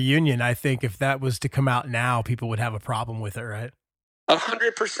Family Reunion, I think if that was to come out now, people would have a problem with it, right?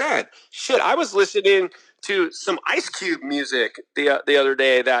 100%. Shit, I was listening to some Ice Cube music the other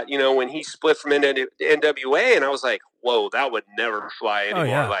day that, when he split from NWA, and I was like, whoa, that would never fly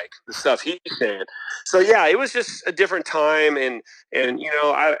anymore, like the stuff he's saying. So yeah, it was just a different time, and I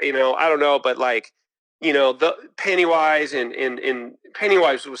don't know, but like, the Pennywise and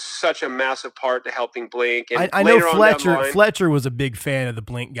Pennywise was such a massive part to helping Blink. And I know Fletcher was a big fan of the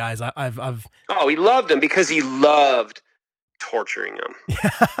Blink guys. He loved them because he loved torturing them.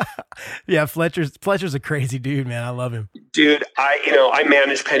 Yeah, Fletcher's a crazy dude, man. I love him. Dude, I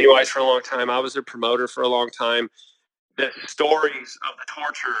managed Pennywise for a long time. I was their promoter for a long time. The stories of the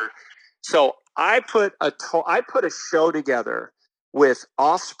torture. So I put a show together with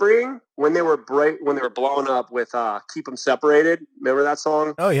Offspring when they were blowing up with Keep 'Em Separated. Remember that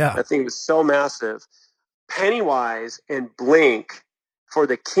song? Oh yeah. That thing was so massive. Pennywise and Blink for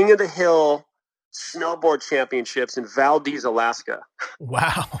the King of the Hill snowboard championships in Valdez, Alaska.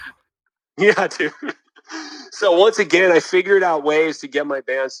 Wow. Yeah, dude. So once again, I figured out ways to get my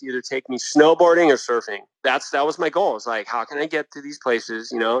bands to either take me snowboarding or surfing. That was my goal. It's like, how can I get to these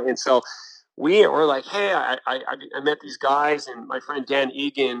places, And so we were like, hey, I met these guys, and my friend Dan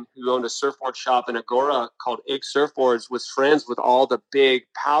Egan, who owned a surfboard shop in Agora called Ig Surfboards, was friends with all the big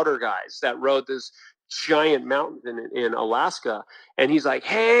powder guys that rode this giant mountain in Alaska. And he's like,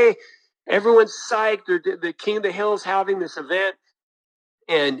 hey, everyone's psyched. The King of the Hill is having this event.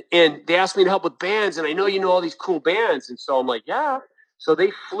 And they asked me to help with bands, and I know you know all these cool bands. And so I'm like, yeah. So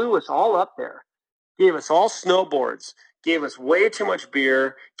they flew us all up there, gave us all snowboards, gave us way too much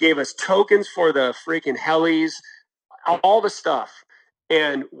beer, gave us tokens for the freaking helis, all the stuff.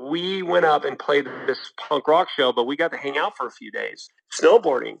 And we went up and played this punk rock show, but we got to hang out for a few days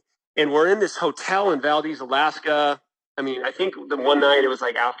snowboarding. And we're in this hotel in Valdez, Alaska. I mean, I think the one night it was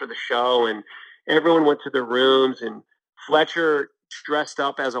like after the show, and everyone went to their rooms, and Fletcher dressed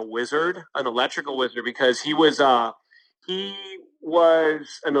up as a wizard, an electrical wizard, because he was an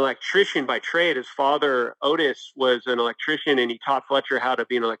electrician by trade. His father, Otis, was an electrician, and he taught Fletcher how to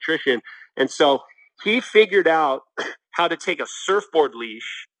be an electrician. And so he figured out how to take a surfboard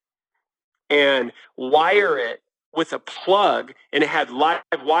leash and wire it with a plug, and it had live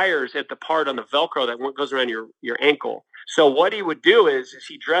wires at the part on the Velcro that goes around your ankle. So what he would do is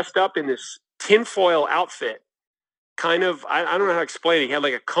he dressed up in this tinfoil outfit, kind of, I don't know how to explain it. He had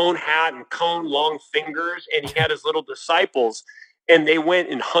like a cone hat and cone long fingers, and he had his little disciples, and they went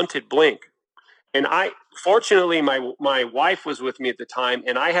and hunted Blink. And fortunately, my wife was with me at the time,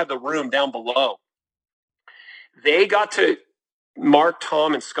 and I had the room down below. They got to Mark,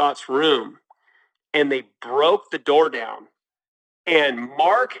 Tom, and Scott's room, and they broke the door down. And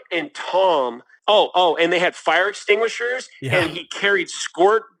Mark and Tom, and they had fire extinguishers, and he carried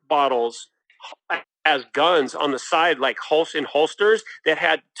squirt bottles as guns on the side, like in holsters that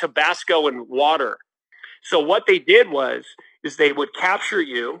had Tabasco and water. So what they did is they would capture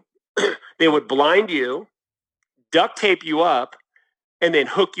you, they would blind you, duct tape you up, and then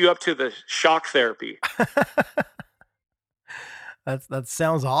hook you up to the shock therapy. That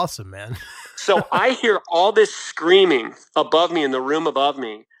sounds awesome, man. So I hear all this screaming above me in the room above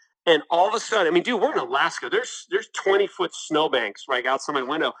me. And all of a sudden, I mean, dude, we're in Alaska. There's 20-foot snowbanks right outside my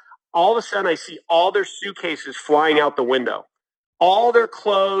window. All of a sudden, I see all their suitcases flying out the window. all their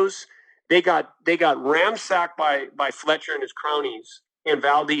clothes. They got ramsacked by Fletcher and his cronies and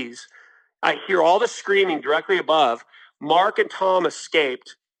Valdez. I hear all the screaming directly above. Mark and Tom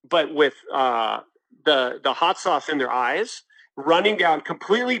escaped, but with the hot sauce in their eyes, running down,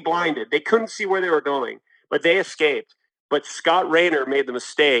 completely blinded. They couldn't see where they were going, but they escaped. But Scott Rayner made the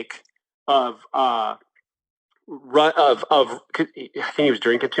mistake of I think he was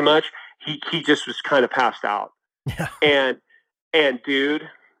drinking too much. He just was kind of passed out. Yeah. And dude,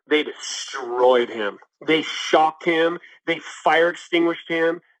 they destroyed him. They shocked him. They fire extinguished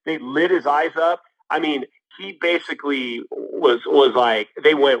him. They lit his eyes up. I mean, he basically was like,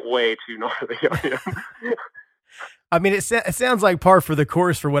 they went way too gnarly on him. I mean, it sounds like par for the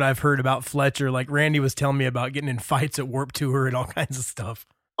course for what I've heard about Fletcher. Like Randy was telling me about getting in fights at Warped Tour and all kinds of stuff.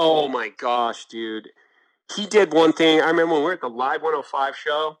 Oh my gosh, dude. He did one thing. I remember when we were at the Live 105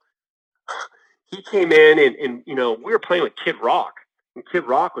 show, he came in and we were playing with Kid Rock, and Kid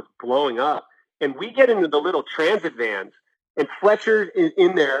Rock was blowing up. And we get into the little transit vans, and Fletcher is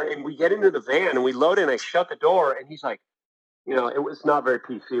in there, and we get into the van, and we load in. I shut the door, and he's like, it was not very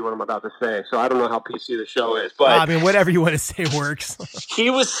PC what I'm about to say, so I don't know how PC the show is. But I mean, whatever you want to say works.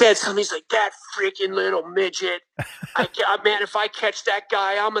 He said something. He's like, that freaking little midget. Man, if I catch that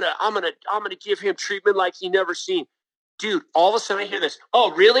guy, I'm gonna give him treatment like he never seen. Dude, all of a sudden I hear this.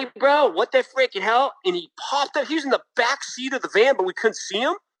 Oh, really, bro? What the freaking hell? And he popped up. He was in the back seat of the van, but we couldn't see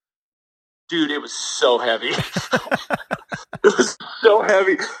him. Dude, it was so heavy. It was so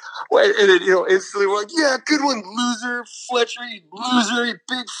heavy. And then, instantly we're like, yeah, good one, loser, Fletcher, you loser, you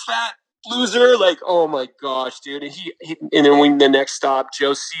big fat loser. Like, oh my gosh, dude. And then the next stop,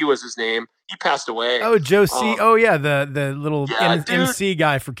 Joe C was his name. He passed away. Oh, Joe C. The little MC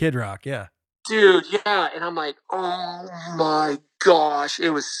guy for Kid Rock. Yeah. Dude, yeah. And I'm like, oh my gosh.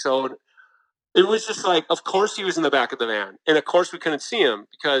 It was just like, of course he was in the back of the van. And of course we couldn't see him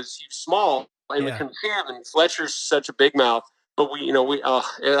because he was small and we couldn't see him. And Fletcher's such a big mouth. But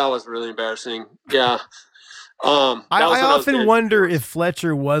that was really embarrassing. Yeah. I often wonder if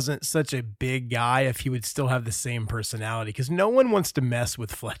Fletcher wasn't such a big guy, if he would still have the same personality, because no one wants to mess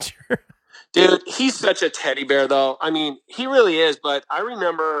with Fletcher. Dude, he's such a teddy bear, though. I mean, he really is. But I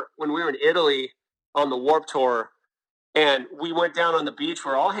remember when we were in Italy on the Warped Tour, and we went down on the beach.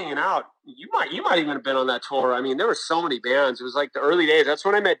 We're all hanging out. You might even have been on that tour. I mean, there were so many bands. It was like the early days. That's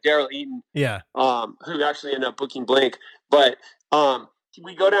when I met Daryl Eaton. Yeah. Who actually ended up booking Blink. But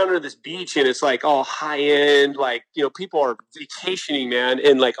we go down to this beach, and it's like all high end. Like, people are vacationing, man,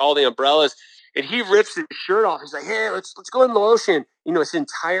 and like all the umbrellas. And he rips his shirt off. He's like, "Hey, let's go in the ocean." His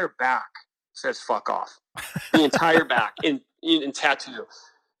entire back says "fuck off." The entire back in tattoo.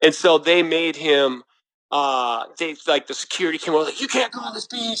 And so they made him. The security came over, like, "You can't go on this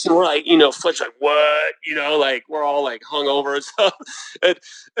beach," and we're like, Fletcher's like, "What?" Like we're all like hungover and stuff,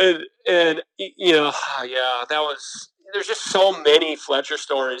 and yeah, that was. There's just so many Fletcher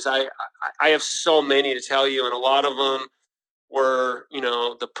stories. I have so many to tell you, and a lot of them were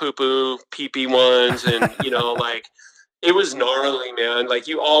the poo pee ones, and like it was gnarly, man. Like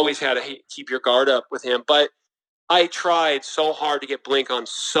you always had to keep your guard up with him, but I tried so hard to get Blink on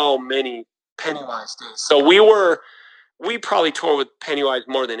so many Pennywise days. So we probably toured with Pennywise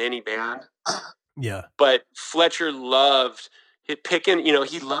more than any band. Yeah. But Fletcher loved picking,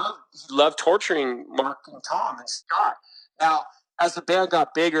 he loved torturing Mark and Tom and Scott. Now, as the band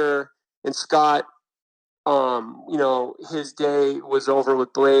got bigger and Scott, his day was over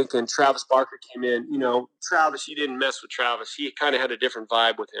with Blink and Travis Barker came in, Travis, you didn't mess with Travis. He kind of had a different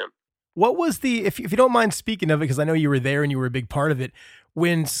vibe with him. What was if you don't mind speaking of it, because I know you were there and you were a big part of it,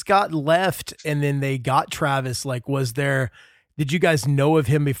 when Scott left and then they got Travis, like, did you guys know of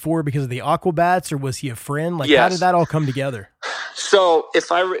him before because of the Aquabats, or was he a friend? Like, How did that all come together? So if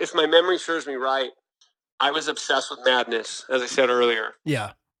my memory serves me right, I was obsessed with Madness, as I said earlier.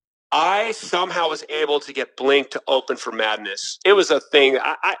 Yeah. I somehow was able to get Blink to open for Madness. It was a thing.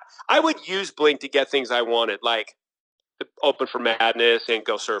 I would use Blink to get things I wanted, like open for Madness and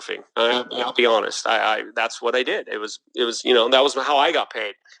go surfing. I'll be honest. That's what I did. It was, that was how I got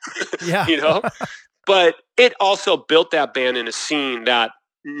paid. Yeah. But it also built that band in a scene that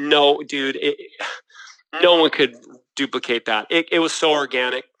no one could duplicate that. It was so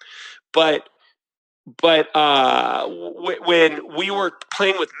organic. But when we were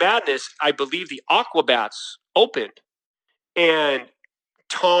playing with Madness, I believe the Aquabats opened, and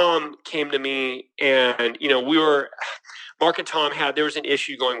Tom came to me, and Mark and Tom there was an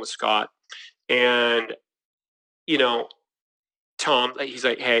issue going with Scott, and Tom, he's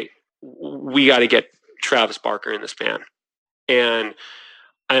like, "Hey, we got to get Travis Barker in this band," and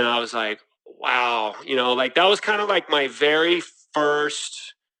I was like, "Wow," like that was kind of like my very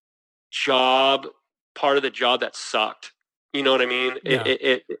first part of the job that sucked. You know what I mean? Yeah.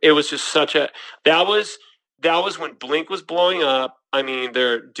 It was just that was when Blink was blowing up. I mean,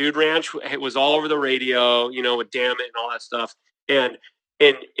 their Dude Ranch was all over the radio, with Damn It and all that stuff. And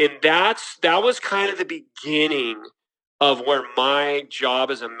that was kind of the beginning of where my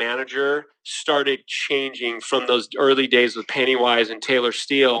job as a manager started changing from those early days with Pennywise and Taylor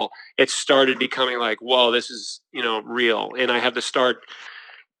Steele. It started becoming like, whoa, this is, real. And I had to start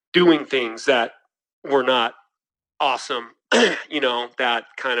doing things that were not awesome, that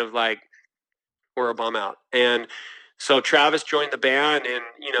kind of like were a bum out. And so Travis joined the band, and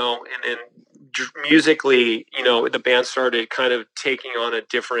then musically, the band started kind of taking on a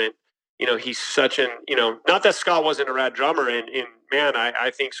different, he's such an, not that Scott wasn't a rad drummer, and man, I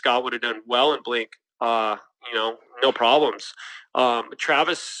think Scott would have done well in Blink, no problems.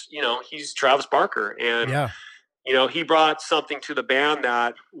 Travis, he's Travis Barker, and he brought something to the band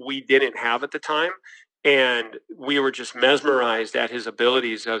that we didn't have at the time, and we were just mesmerized at his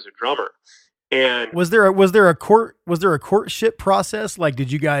abilities as a drummer. And was there a courtship process? Like,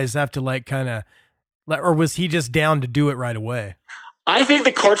 did you guys have to like kind of, or was he just down to do it right away? I think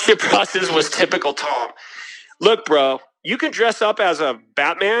the courtship process was typical Tom. Look, bro, you can dress up as a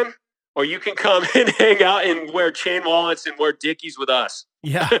Batman, or you can come and hang out and wear chain wallets and wear Dickies with us.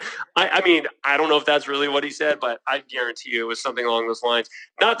 Yeah. I mean, I don't know if that's really what he said, but I guarantee you it was something along those lines.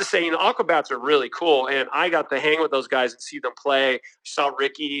 Not to say, Aquabats are really cool, and I got to hang with those guys and see them play. I saw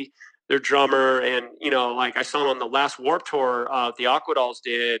Ricky, their drummer, and I saw him on the last Warped Tour the Aquadolls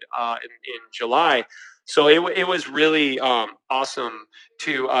did in July. So it was really awesome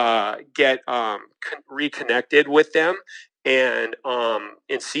to get reconnected with them and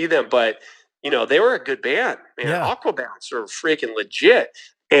see them. But they were a good band, man. Yeah. Aquabats are freaking legit,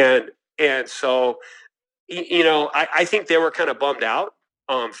 and so I think they were kind of bummed out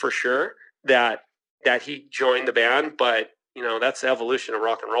for sure that he joined the band, but. That's the evolution of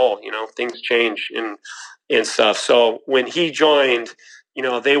rock and roll. Things change and stuff. So when he joined,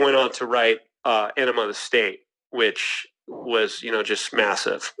 they went on to write Enema of the State, which was, just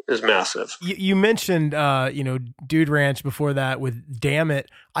massive. It was massive. You mentioned, Dude Ranch before that with Damn It.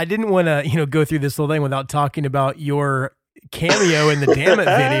 I didn't want to, go through this whole thing without talking about your cameo in the Damn It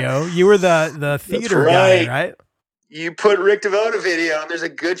video. You were the theater guy, right? You put Rick Devoto video, and there's a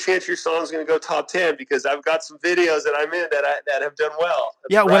good chance your song's going to go top 10 because I've got some videos that I'm in that have done well. That's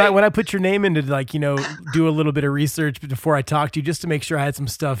yeah, right. when I put your name in to do a little bit of research before I talked to you, just to make sure I had some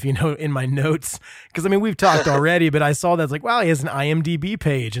stuff, in my notes. Because we've talked already, but I saw that's like, wow, he has an IMDb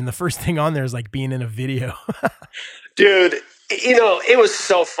page, and the first thing on there is like being in a video. Dude, it was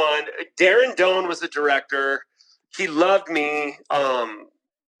so fun. Darren Doan was the director. He loved me.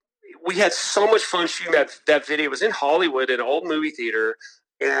 We had so much fun shooting that video. It was in Hollywood at an old movie theater.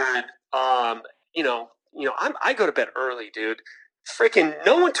 And, I go to bed early, dude. Freaking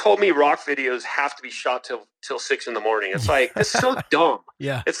no one told me rock videos have to be shot till 6 a.m. It's like, it's so dumb.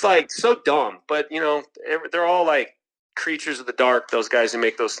 Yeah. It's like so dumb, but they're all like creatures of the dark, those guys who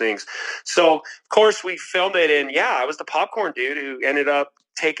make those things. So of course we filmed it, and I was the popcorn dude who ended up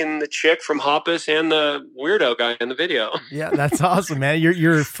taking the chick from Hoppus and the weirdo guy in the video. Yeah, that's awesome, man.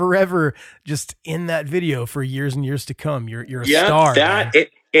 You're forever just in that video for years and years to come. You're a star.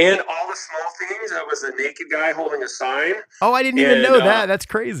 And all the small things. I was a naked guy holding a sign. Oh, I didn't even know that. That's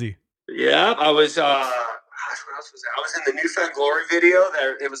crazy. Yeah, I was. What else was that? I was in the Newfound Glory video.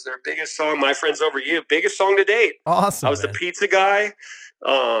 It was their biggest song, "My Friends Over You," biggest song to date. Awesome. I was the pizza guy.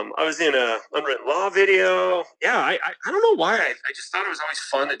 I was in a Unwritten Law video. Yeah, I don't know why. I just thought it was always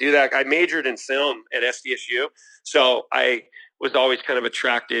fun to do that. I majored in film at SDSU, so I was always kind of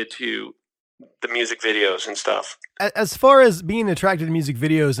attracted to the music videos and stuff. As far as being attracted to music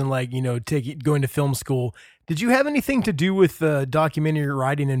videos and going to film school, did you have anything to do with the documentary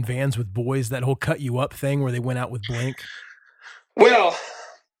Riding in Vans with Boys, that whole Cut You Up thing where they went out with Blink? Well,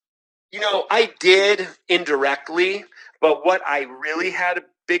 I did indirectly, but what I really had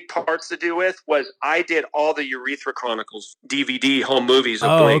big parts to do with was I did all the Urethra Chronicles DVD home movies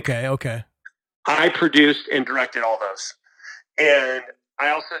of Blink. Okay. I produced and directed all those. And I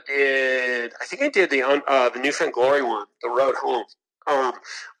also did, I think I did the Newfound Glory one, The Road Home.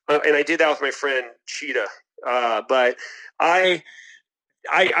 And I did that with my friend Cheetah. But I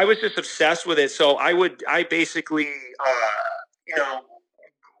was just obsessed with it. So I basically,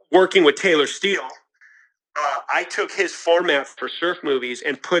 working with Taylor Steele, I took his format for surf movies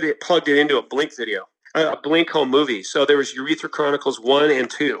and plugged it into a Blink video, a Blink home movie. So there was Urethra Chronicles 1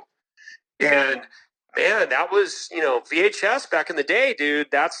 and 2. And man, that was, VHS back in the day, dude.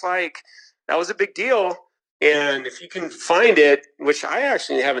 That was a big deal. And if you can find it, which I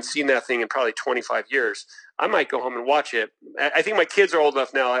actually haven't seen that thing in probably 25 years, I might go home and watch it. I think my kids are old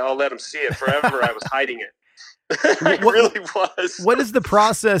enough now. I'll let them see it. Forever I was hiding it. I really was. What is the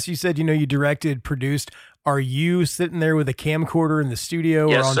process? You said, you directed, produced. Are you sitting there with a camcorder in the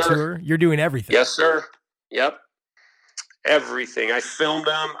studio or on tour? You're doing everything. Yes, sir. Yep. Everything. I filmed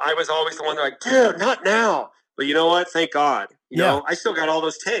them. I was always the one that dude, not now. But you know what? Thank God. You know, I still got all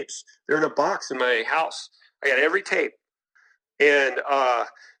those tapes. They're in a box in my house. I got every tape. And,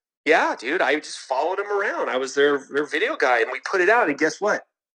 yeah, dude, I just followed them around. I was their video guy, and we put it out, and guess what?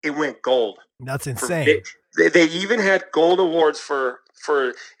 It went gold. That's insane. They even had gold awards for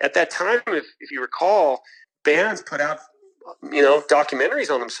at that time, if you recall, bands put out,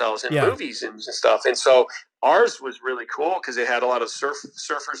 documentaries on themselves and movies and stuff. And so ours was really cool because it had a lot of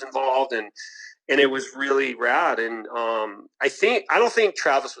surfers involved, and it was really rad. And I don't think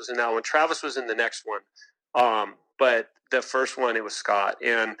Travis was in that one. Travis was in the next one. But the first one, it was Scott.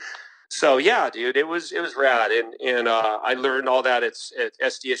 And so, yeah, dude, it was rad. And I learned all that at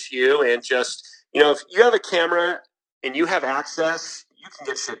SDSU. And just, if you have a camera and you have access, you can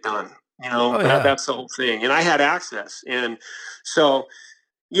get shit done. That's the whole thing. And I had access. And so,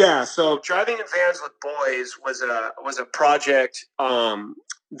 yeah, so driving in vans with boys was a project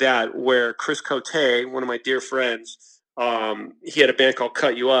where Chris Cote, one of my dear friends, he had a band called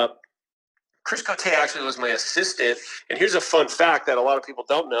Cut You Up. Chris Cote actually was my assistant. And here's a fun fact that a lot of people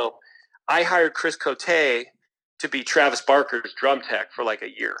don't know. I hired Chris Cote to be Travis Barker's drum tech for like a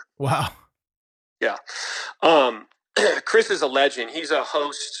year. Wow. Yeah. Chris is a legend. He's a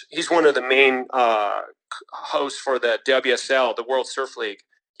host. He's one of the main hosts for the WSL, the World Surf League.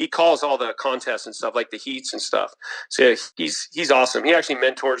 He calls all the contests and stuff, like the heats and stuff. So he's awesome. He actually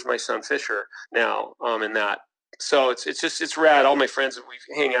mentors my son Fisher now in that. So it's rad. All my friends,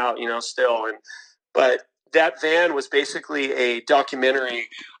 we hang out, still. But that van was basically a documentary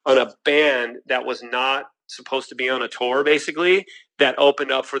on a band that was not supposed to be on a tour, basically, that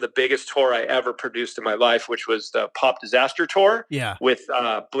opened up for the biggest tour I ever produced in my life, which was the Pop Disaster Tour. Yeah. With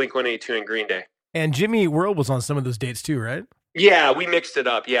Blink-182 and Green Day. And Jimmy World was on some of those dates too, right? Yeah, we mixed it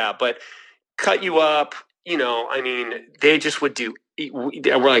up. Yeah, but Cut You Up, they just would do.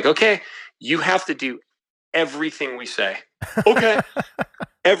 We're like, okay, you have to do everything we say. Okay.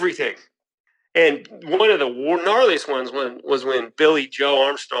 Everything. And one of the gnarliest ones was when Billy Joe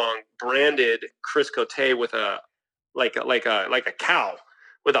Armstrong branded Chris Cote with a cow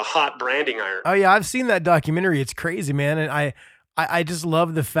with a hot branding iron. Oh yeah, I've seen that documentary. It's crazy, man. And I just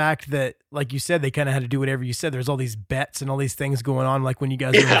love the fact that, like you said, they kind of had to do whatever you said. There's all these bets and all these things going on, like when you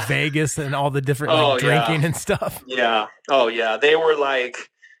guys were in Vegas and all the different drinking and stuff. Yeah. Oh yeah. They were like,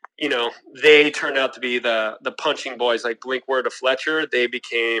 they turned out to be the punching boys, like Blink were to Fletcher. They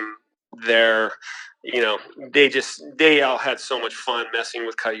became their, they all had so much fun messing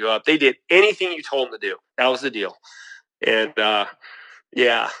with Cut You Up. They did anything you told them to do. That was the deal. And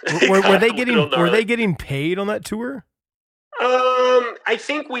yeah. Were they getting paid on that tour? I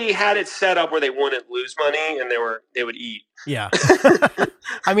think we had it set up where they wouldn't lose money and they would eat. Yeah.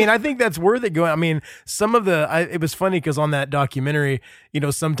 I mean, I think that's worth it going. I mean, some of it was funny because on that documentary,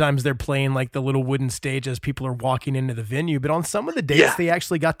 sometimes they're playing like the little wooden stage as people are walking into the venue, but on some of the dates, they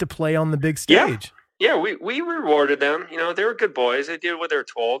actually got to play on the big stage. Yeah. We rewarded them. They were good boys. They did what they were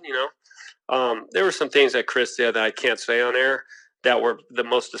told, there were some things that Chris did that I can't say on air that were the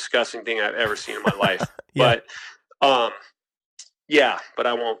most disgusting thing I've ever seen in my life. But, yeah, but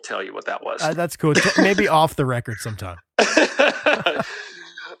I won't tell you what that was. That's cool. Maybe off the record sometime.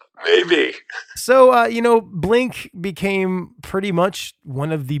 Maybe. So, Blink became pretty much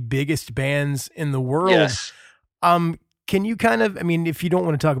one of the biggest bands in the world. Yes. Can you kind of, if you don't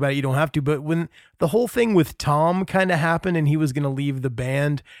want to talk about it, you don't have to, but when the whole thing with Tom kind of happened and he was going to leave the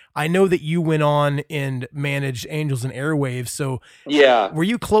band, I know that you went on and managed Angels and Airwaves. So yeah, were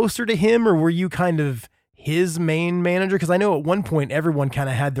you closer to him or were you kind of his main manager? Because I know at one point everyone kind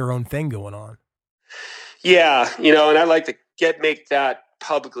of had their own thing going on. Yeah, and I'd like to make that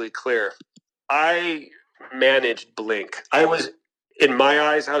publicly clear. I managed Blink. In my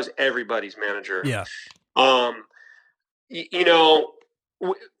eyes, I was everybody's manager. Yeah.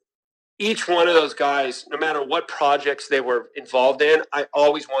 Each one of those guys, no matter what projects they were involved in, I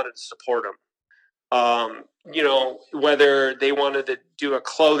always wanted to support them. Whether they wanted to do a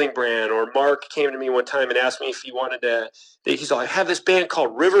clothing brand, or Mark came to me one time and asked me if he wanted to, he's like, I have this band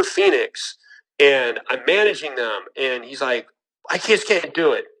called River Phoenix and I'm managing them. And he's like, I just can't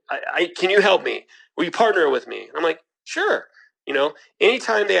do it. Can you help me? Will you partner with me? I'm like, sure.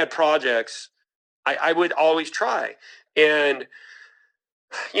 Anytime they had projects, I would always try. And,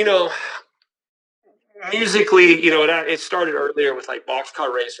 musically, it started earlier with like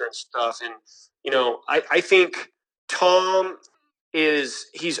Boxcar Racer and stuff. And, I think Tom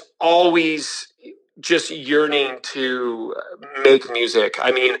he's always just yearning to make music.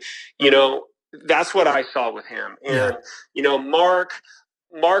 I mean, that's what I saw with him. And,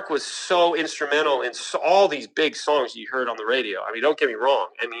 Mark was so instrumental in all these big songs you heard on the radio. I mean, don't get me wrong.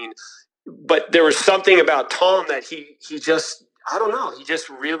 I mean, but there was something about Tom that he just, I don't know. He just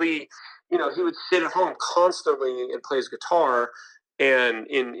really, he would sit at home constantly and play his guitar, and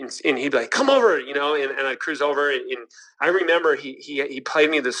he'd be like, "Come over," and I'd cruise over, and I remember he played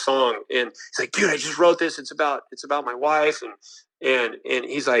me this song, and he's like, "Dude, I just wrote this. It's about my wife," and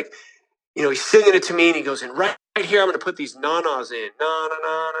he's like, he's singing it to me, and he goes, "And right here, I'm going to put these na-nas in, na na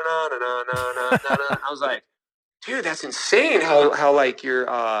na na na na na na na." I was like, "Dude, that's insane! How like you're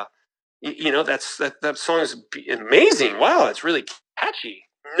that song is amazing. Wow, it's really catchy."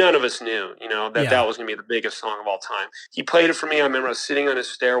 None of us knew, that was going to be the biggest song of all time. He played it for me. I remember I was sitting on his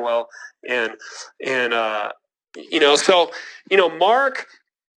stairwell, and Mark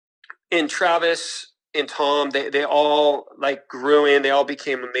and Travis and Tom, they all like grew in. They all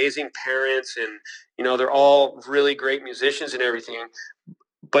became amazing parents, and they're all really great musicians and everything.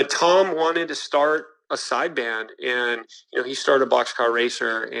 But Tom wanted to start a side band, and he started Boxcar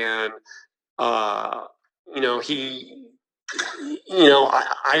Racer, and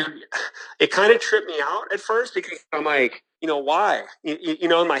it kind of tripped me out at first, because I'm like, why?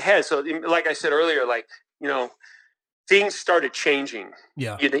 In my head. So like I said earlier, like, things started changing.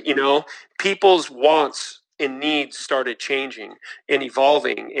 Yeah. People's wants and needs started changing and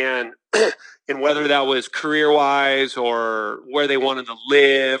evolving, and and whether that was career wise or where they wanted to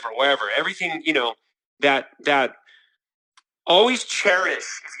live or wherever, everything, that always cherish.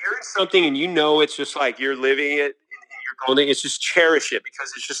 If you're in something and it's just like you're living it, it's just cherish it,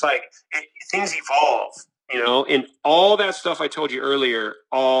 because it's just like things evolve, and all that stuff I told you earlier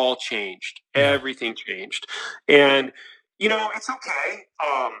all changed. Everything changed, and it's okay.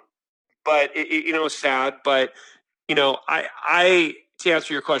 But it's sad. But I to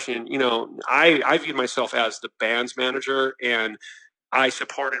answer your question, I viewed myself as the band's manager, and I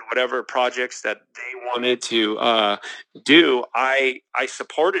supported whatever projects that they wanted to do. I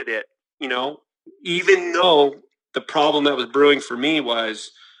supported it, even though the problem that was brewing for me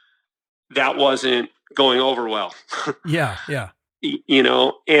was that wasn't going over well. Yeah.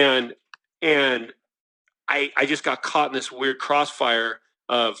 And I just got caught in this weird crossfire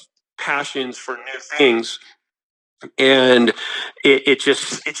of passions for new things, and it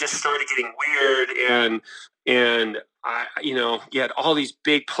just started getting weird, and I you had all these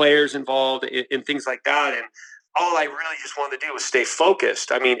big players involved in things like that, and all I really just wanted to do was stay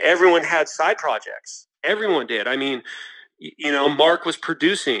focused. I mean, everyone had side projects. Everyone did. I mean, Mark was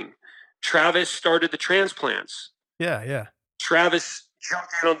producing. Travis started the Transplants. Yeah. Travis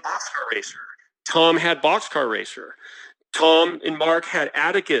jumped in on Boxcar Racer. Tom had Boxcar Racer. Tom and Mark had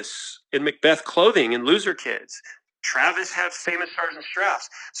Atticus and Macbeth Clothing and Loser Kids. Travis had Famous Stars and Straps.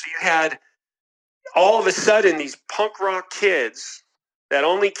 So you had all of a sudden these punk rock kids that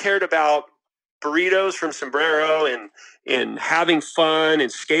only cared about burritos from Sombrero and having fun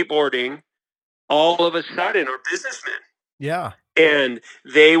and skateboarding, all of a sudden are businessmen. Yeah. And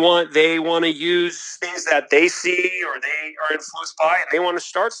they want to use things that they see or they are influenced by, and they want to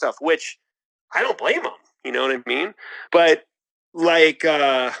start stuff, which I don't blame them. You know what I mean? But like,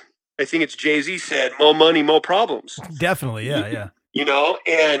 I think it's Jay-Z said, "More money, more problems." Definitely. Yeah.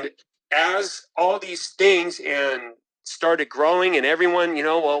 And as all these things started growing, and everyone,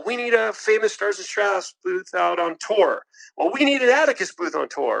 well, we need a Famous Stars and Straps booth out on tour. Well, we need an Atticus booth on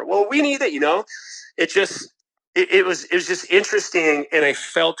tour. Well, we need it, it was just interesting, and I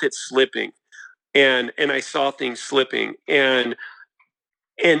felt it slipping, and I saw things slipping, and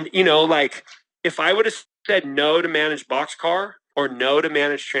like, if I would have said no to manage Boxcar or no to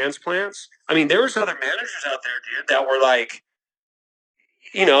manage Transplants, I mean, there was other managers out there, dude, that were like,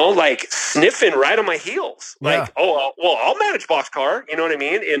 like sniffing right on my heels. Yeah. Like, oh, well, I'll manage Boxcar. You know what I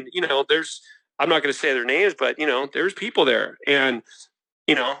mean? And, I'm not going to say their names, but, there's people there. And,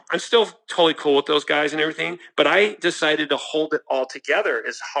 I'm still totally cool with those guys and everything. But I decided to hold it all together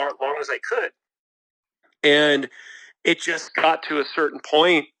as long as I could. And it just got to a certain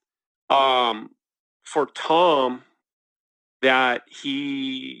point for Tom that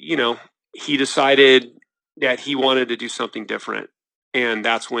he decided that he wanted to do something different. And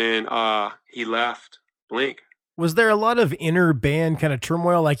that's when he left Blink. Was there a lot of inner band kind of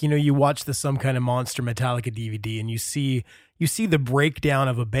turmoil? Like, you watch the Some Kind of Monster Metallica DVD and you see the breakdown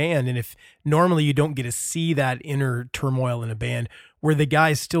of a band. And if normally you don't get to see that inner turmoil in a band, were the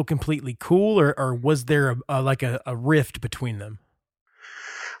guys still completely cool, or was there a rift between them?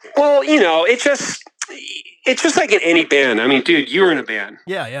 Well, it's just like in any band. I mean, dude, you were in a band.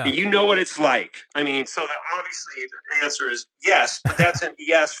 Yeah. You know what it's like. I mean, so that obviously the answer is yes, but that's an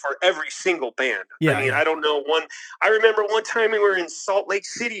yes for every single band. Yeah, I mean, I don't know I remember one time we were in Salt Lake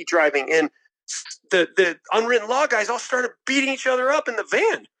City driving, and the Unwritten Law guys all started beating each other up in the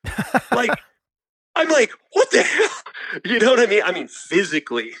van. Like, I'm like, what the hell? You know what I mean? I mean,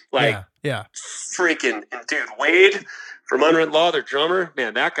 physically, like, yeah. Freaking, and dude, Wade from Unwritten Law, their drummer,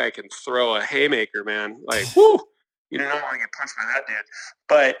 man, that guy can throw a haymaker, man. Like, whoo, you don't want to get punched by that dude.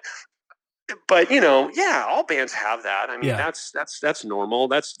 But all bands have that. I mean, that's normal.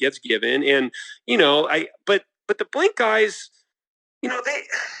 That's gets given. And, but the Blink guys,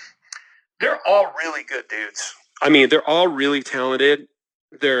 they're all really good dudes. I mean, they're all really talented.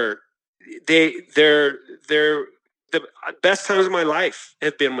 They're the best times of my life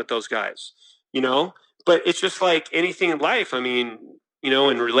have been with those guys, but it's just like anything in life. I mean,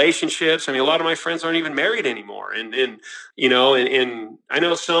 in relationships, I mean, a lot of my friends aren't even married anymore. And I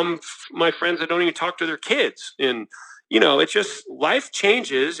know some of my friends that don't even talk to their kids, and, it's just life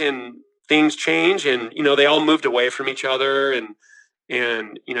changes and things change, and, they all moved away from each other, and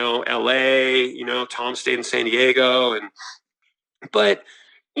LA, Tom stayed in San Diego, but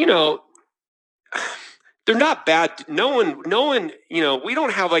they're not bad. No one, we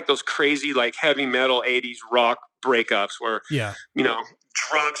don't have like those crazy, like heavy metal 80s rock breakups where,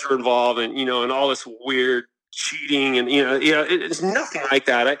 drugs are involved and, and all this weird cheating and, it's nothing like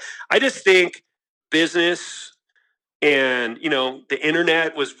that. I just think business and, the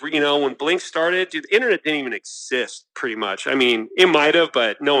internet was, when Blink started, dude, the internet didn't even exist pretty much. I mean, it might have,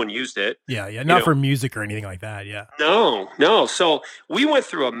 but no one used it. Yeah. Not for music or anything like that. Yeah. No. So we went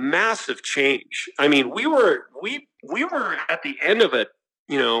through a massive change. I mean, we were at the end of it,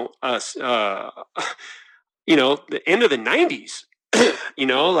 the end of the 90s,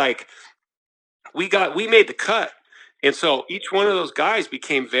 like we made the cut. And so each one of those guys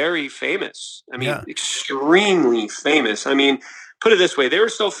became very famous. I mean, extremely famous. I mean, put it this way, they were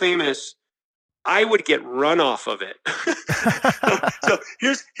so famous, I would get run off of it. so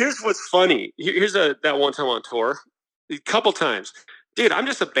here's what's funny. Here's that one time on tour, a couple times. Dude, I'm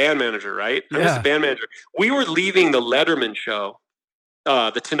just a band manager, right? I'm just a band manager. We were leaving the Letterman show.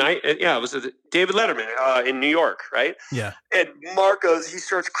 The Tonight, it was David Letterman in New York, right? Yeah. And Marcos, he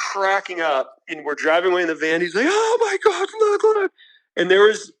starts cracking up, and we're driving away in the van. He's like, "Oh my God, look!" And there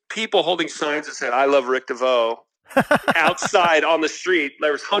was people holding signs that said, "I love Rick DeVoe," outside on the street.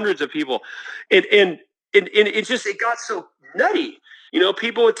 There was hundreds of people, and it got so nutty.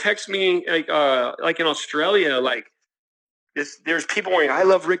 People would text me like in Australia, like. There's people wearing "I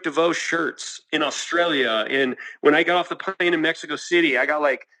love Rick DeVoe" shirts in Australia, and when I got off the plane in Mexico City, I got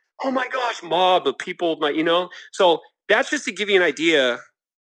like, oh my gosh, mob of people, So that's just to give you an idea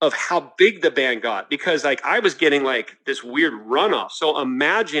of how big the band got, because like I was getting like this weird runoff. So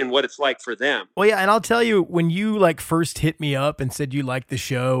imagine what it's like for them. Well, yeah, and I'll tell you, when you like first hit me up and said you liked the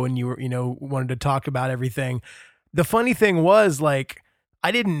show and you were, wanted to talk about everything, the funny thing was like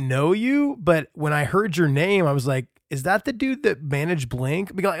I didn't know you, but when I heard your name, I was like, is that the dude that managed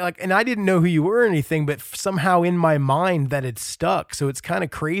Blink? Because and I didn't know who you were or anything, but somehow in my mind that it stuck. So it's kind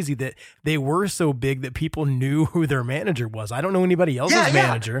of crazy that they were so big that people knew who their manager was. I don't know anybody else's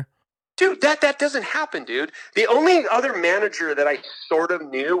manager. Dude, that doesn't happen, dude. The only other manager that I sort of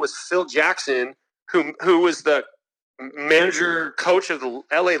knew was Phil Jackson, who was the manager coach of the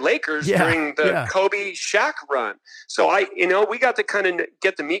LA Lakers during the Kobe Shaq run. So we got to kind of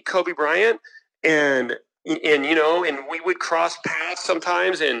get to meet Kobe Bryant, and we would cross paths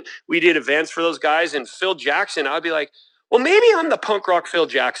sometimes, and we did events for those guys. And Phil Jackson, I'd be like, well, maybe I'm the punk rock Phil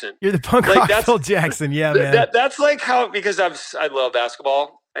Jackson. You're the punk rock Phil Jackson. Yeah, man. That's like how, because I love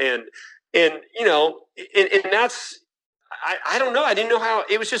basketball, and that's, I don't know. I didn't know how,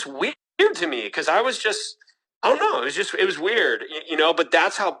 it was just weird to me, because I was just, I don't know. It was weird, but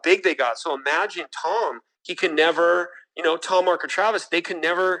that's how big they got. So imagine Tom, he could never, Tom, Mark, or Travis, they could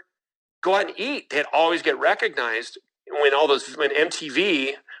never go out and eat. They'd always get recognized when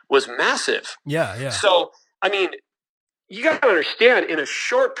MTV was massive. Yeah. So, I mean, you got to understand, in a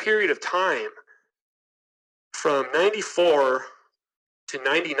short period of time, from 94 to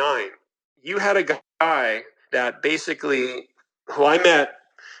 99, you had a guy that basically, who I met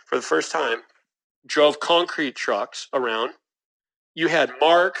for the first time, drove concrete trucks around. You had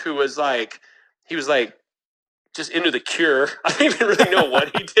Mark, who was like, just into the Cure. I don't even really know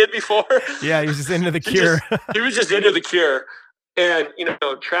what he did before. Yeah, he was just into the Cure. He was just into the Cure. And,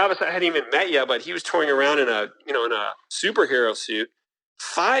 Travis, I hadn't even met yet, but he was touring around in a superhero suit.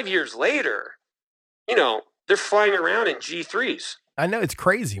 5 years later, they're flying around in G3s. I know, it's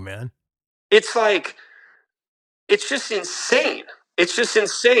crazy, man. It's like, it's just insane. It's just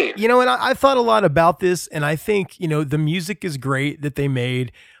insane. And I thought a lot about this, and I think, the music is great that they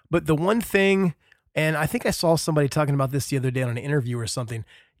made, but the one thing, and I think I saw somebody talking about this the other day on an interview or something,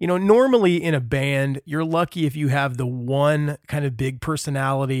 normally in a band, you're lucky if you have the one kind of big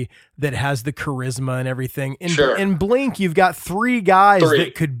personality that has the charisma and everything. In Blink, you've got three guys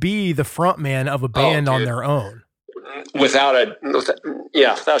that could be the front man of a band on their own. Without a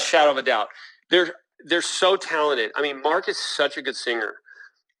shadow of a doubt. They're so talented. I mean, Mark is such a good singer,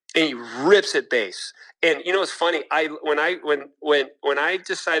 and he rips at bass. And it's funny. When I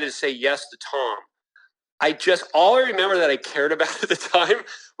decided to say yes to Tom, all I remember that I cared about at the time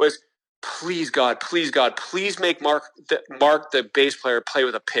was, please God, please make Mark the bass player play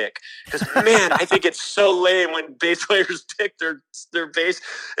with a pick. Because man, I think it's so lame when bass players pick their bass.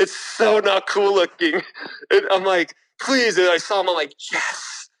 It's so not cool looking. And I'm like, please. And I saw him, I'm like,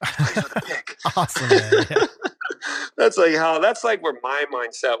 yes, plays with a pick. Awesome, man. Yeah. That's like where my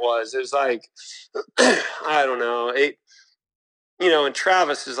mindset was. It was like, I don't know. And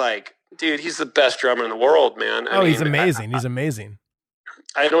Travis is like, dude, he's the best drummer in the world, man. He's amazing. He's amazing.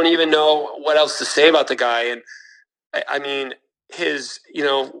 I don't even know what else to say about the guy. And I mean, his,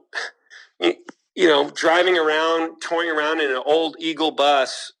 driving around, touring around in an old Eagle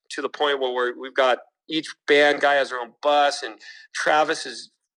bus to the point where we've got each band guy has their own bus, and Travis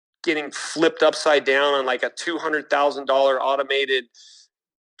is getting flipped upside down on like a $200,000 automated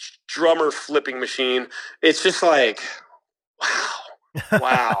drummer flipping machine. It's just like,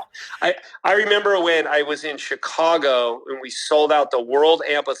 wow. I remember when I was in Chicago and we sold out the World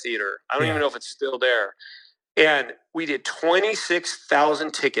Amphitheater. I don't even know if it's still there. And we did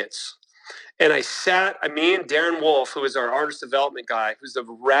 26,000 tickets. And me and Darren Wolf, who is our artist development guy, who's the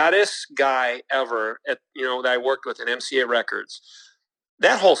raddest guy ever that I worked with at MCA Records.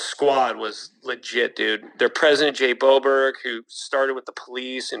 That whole squad was legit, dude. Their president, Jay Boberg, who started with the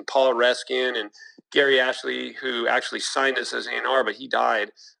Police, and Paula Reskin, and Gary Ashley, who actually signed us as A&R, but he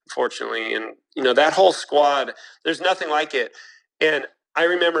died, unfortunately. And, that whole squad, there's nothing like it. And I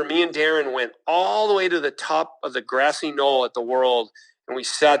remember me and Darren went all the way to the top of the grassy knoll at the World, and we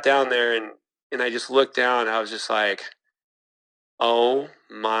sat down there, and I just looked down, and I was just like, oh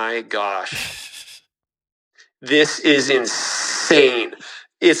my gosh. This is insane.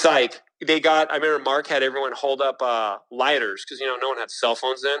 It's like I remember Mark had everyone hold up lighters because, no one had cell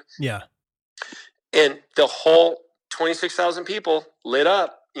phones then. Yeah. And the whole 26,000 people lit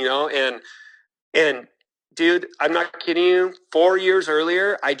up, and dude, I'm not kidding you. 4 years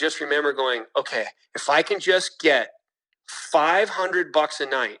earlier, I just remember going, okay, if I can just get $500 a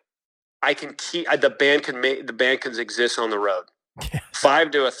night, I can keep the band can exist on the road. Yeah.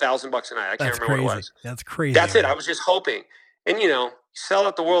 $500 to $1,000 a night. I can't remember what it was. That's crazy. That's it. I was just hoping. And, sell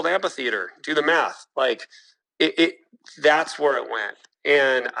out the World Amphitheater, do the math. Like that's where it went.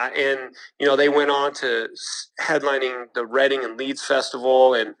 And they went on to headlining the Reading and Leeds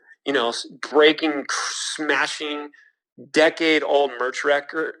Festival, and, breaking, smashing decade-old merch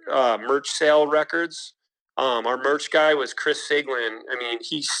sale records. Our merch guy was Chris Siglin. I mean,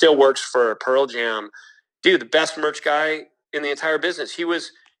 he still works for Pearl Jam. Dude, the best merch guy in the entire business. He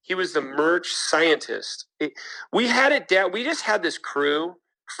was the merch scientist. We had it down. We just had this crew,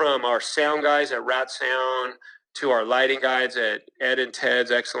 from our sound guys at Rat Sound to our lighting guys at Ed and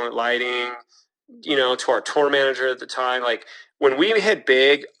Ted's Excellent Lighting, to our tour manager at the time. Like, when we hit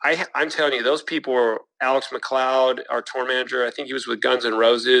big, I'm telling you, those people were Alex McLeod, our tour manager. I think he was with Guns N'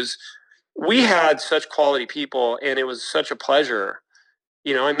 Roses. We had such quality people, and it was such a pleasure.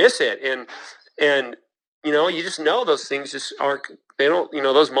 I miss it. And you just know those things just aren't, they don't,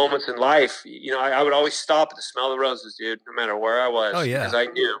 those moments in life, I would always stop at the smell of the roses, dude, no matter where I was. Oh, yeah. Because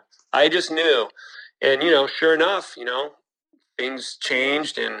I just knew. And, sure enough, things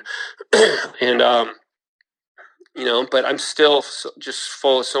changed, and, but I'm still just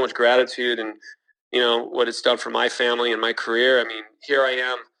full of so much gratitude, and, what it's done for my family and my career. I mean, here I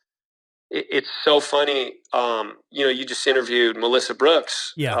am. It's so funny. You just interviewed Melissa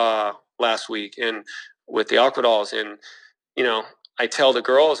Brooks last week, and with the Aquadolls, and I tell the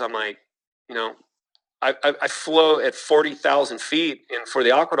girls, I'm like, I flew at 40,000 feet, and for the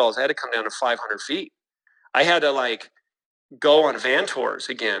Aquadolls, I had to come down to 500 feet. I had to go on van tours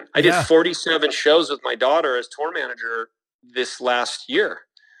again. I did 47 shows with my daughter as tour manager this last year,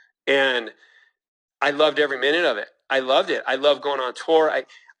 and I loved every minute of it. I loved it. I love going on tour.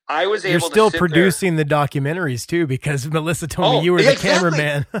 I was able You're still to sit producing the documentaries too, because Melissa told me you were the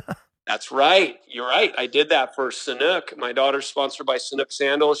cameraman. That's right. You're right. I did that for Sanuk. My daughter's sponsored by Sanuk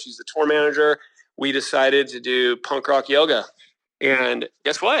Sandals. She's the tour manager. We decided to do punk rock yoga. And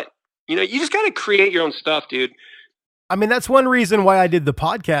guess what? You know, you just got to create your own stuff, dude. I mean, that's one reason why I did the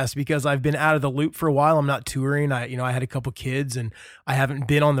podcast, because I've been out of the loop for a while. I'm not touring. I had a couple kids and I haven't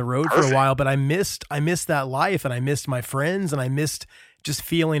been on the road for a while, but I missed that life, and I missed my friends, and I missed just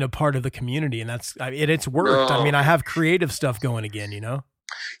feeling a part of the community. And it's worked. No. I mean, I have creative stuff going again, you know?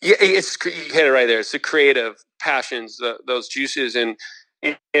 Yeah, you hit it right there. It's the creative passions, those juices. And,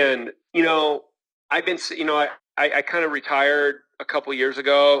 you know, I've been, you know, I kind of retired a couple years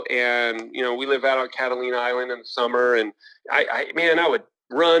ago, and, you know, we live out on Catalina Island in the summer, and I would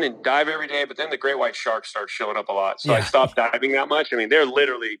run and dive every day, but then the great white sharks start showing up a lot. So I stopped diving that much. I mean, they're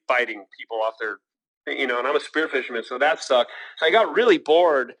literally biting people off their, you know, and I'm a spear fisherman, so that sucked. So I got really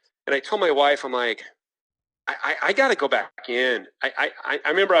bored, and I told my wife, I'm like, I got to go back in. I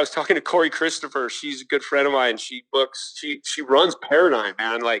remember I was talking to Corey Christopher. She's a good friend of mine. She runs Paradigm,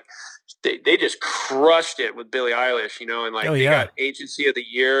 man. Like they just crushed it with Billie Eilish, you know, and like they got Agency of the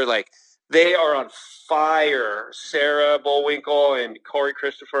Year. Like they are on fire. Sarah Bullwinkle and Corey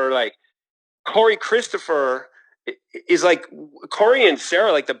Christopher. Like Corey Christopher is like Corey and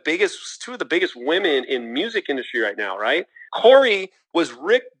Sarah, like two of the biggest women in music industry right now, right? Corey was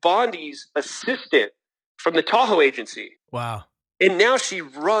Rick Bondi's assistant from the Tahoe agency. Wow. And now she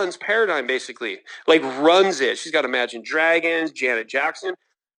runs Paradigm, basically. Like, runs it. She's got Imagine Dragons, Janet Jackson.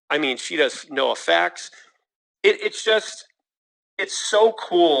 I mean, she does NoFX. It's so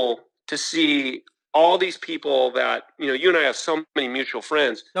cool to see all these people that, you know, you and I have so many mutual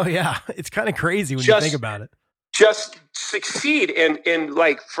friends. Oh, yeah. It's kind of crazy when you think about it. Just succeed. And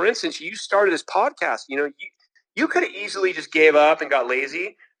like, for instance, you started this podcast. You know, you could have easily just gave up and got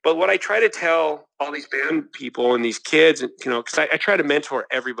lazy. But what I try to tell all these band people and these kids, you know, because I try to mentor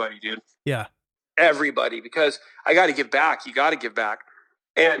everybody, dude. Yeah. Everybody, because I got to give back. You got to give back.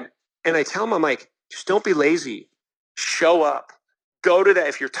 And I tell them, I'm like, just don't be lazy. Show up. Go to that.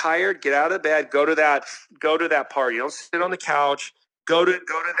 If you're tired, get out of bed. Go to that party. Don't sit on the couch. Go to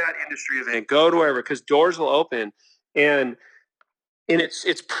that industry event. Go to wherever, because doors will open. And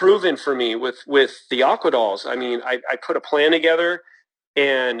it's proven for me with the Aquadolls. I mean, I put a plan together.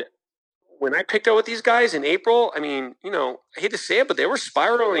 And when I picked up with these guys in April, I mean, you know, I hate to say it, but they were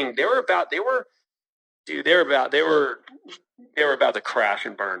spiraling. They were about to crash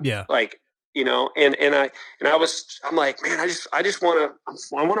and burn. Yeah. Like, you know, I'm like, man, I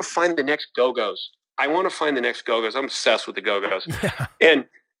want to find the next Go-Go's. I want to find the next Go-Go's. I'm obsessed with the Go-Go's. Yeah. And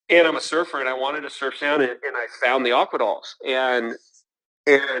I'm a surfer, and I wanted to surf sound, and I found the Aquadolls. And,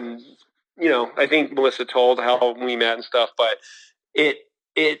 you know, I think Melissa told how we met and stuff, but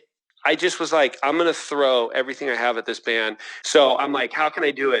I just was like, I'm going to throw everything I have at this band. So I'm like, how can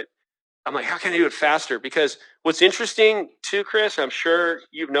I do it? I'm like, how can I do it faster? Because what's interesting too, Chris, I'm sure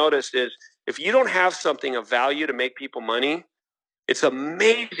you've noticed, is if you don't have something of value to make people money, it's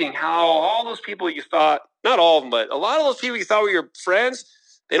amazing how all those people you thought, not all of them, but a lot of those people you thought were your friends,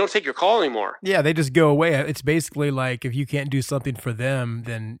 they don't take your call anymore. Yeah, they just go away. It's basically like, if you can't do something for them,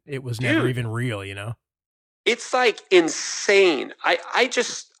 then it was never even real, you know? It's like insane. I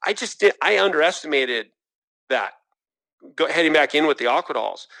underestimated that heading back in with the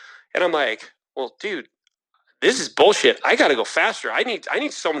Aquadolls. And I'm like, well, dude, this is bullshit. I got to go faster. I need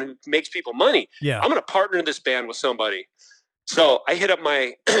someone who makes people money. Yeah. I'm going to partner this band with somebody. So I hit up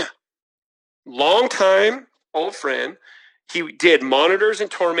my longtime old friend. He did monitors and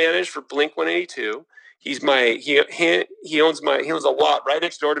tour manage for Blink-182. He owns a lot right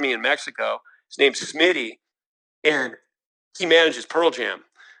next door to me in Mexico. His name's Smitty. And he manages Pearl Jam.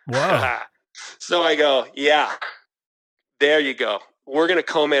 Wow. So I go, yeah, there you go. We're going to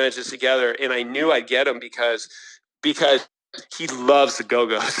co-manage this together. And I knew I'd get him because he loves the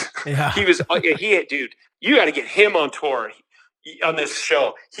Go-Go's. Yeah. Dude, you got to get him on tour on this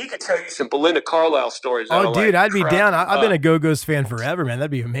show. He could tell you some Belinda Carlisle stories. Oh, dude, I'd be down. I've been a Go-Go's fan forever, man. That'd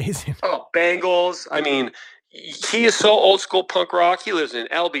be amazing. Oh, Bangles. I mean, he is so old school punk rock. He lives in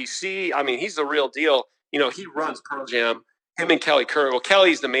LBC. I mean, he's the real deal. You know, he runs Pearl Jam. Him and Kelly Curry. Well,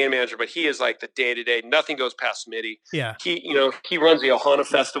 Kelly's the main manager, but he is like the day-to-day. Nothing goes past Smitty. Yeah. He runs the Ohana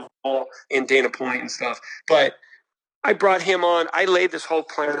Festival in Dana Point and stuff. But I brought him on. I laid this whole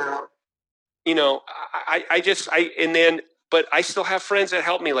plan out. You know, but I still have friends that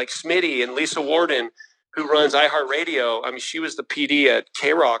help me, like Smitty and Lisa Warden, who runs iHeartRadio. I mean, she was the PD at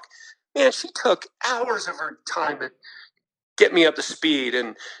K-Rock. Man, she took hours of her time to get me up to speed.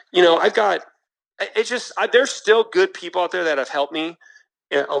 And, you know, there's still good people out there that have helped me.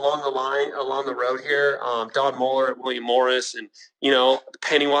 along the road here. Don Moeller, William Morris, and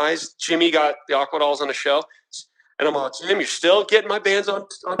Pennywise. Jimmy got the Aquadolls on the show, and I'm all, Jim, you're still getting my bands on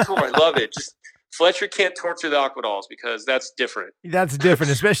tour. I love it. Just Fletcher can't torture the Aquadolls because that's different. That's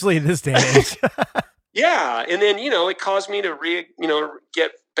different, especially in this day and age. Yeah, and then it caused me to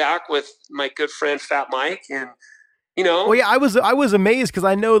get back with my good friend Fat Mike, and Well, yeah, I was amazed because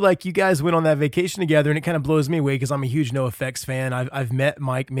I know like you guys went on that vacation together, and it kind of blows me away because I'm a huge NoFX fan. I've met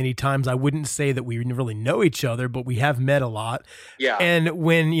Mike many times. I wouldn't say that we really know each other, but we have met a lot. Yeah. And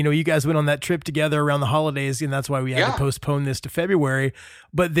when you guys went on that trip together around the holidays, and that's why we had to postpone this to February.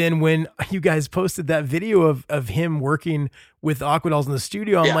 But then when you guys posted that video of him working with Aquadolls in the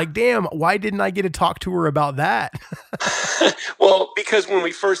studio, I'm like, damn, why didn't I get to talk to her about that? Well, because when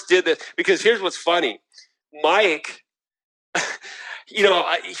we first did this, because here's what's funny. Mike,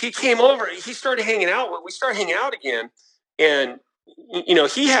 he came over, he started hanging out. We started hanging out again. And,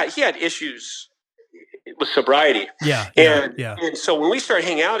 he had issues with sobriety. Yeah. And so when we started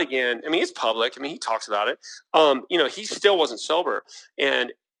hanging out again, I mean, it's public. I mean, he talks about it. He still wasn't sober.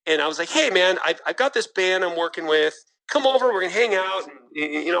 And I was like, hey man, I've got this band I'm working with. Come over, we're going to hang out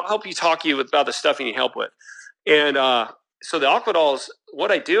and, I'll help you talk to you about the stuff you need help with. And, so the Aquadolls, what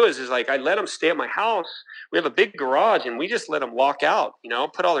I do is like, I let them stay at my house. We have a big garage and we just let them walk out,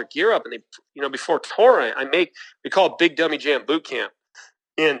 put all their gear up, and they, before tour, we call it Big Dummy Jam Boot Camp.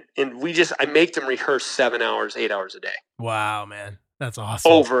 And I make them rehearse 7 hours, 8 hours a day. Wow, man. That's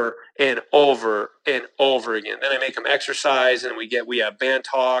awesome. Over and over and over again. Then I make them exercise, and we have band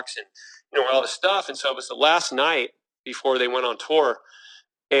talks and, all this stuff. And so it was the last night before they went on tour.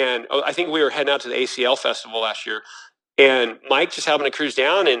 And I think we were heading out to the ACL festival last year. And Mike just happened to cruise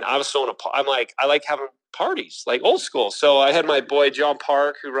down, and I was throwing I like having parties, like old school. So I had my boy John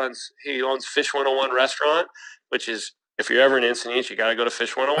Park, he owns Fish 101 restaurant, which is, if you're ever in Encinitas, you got to go to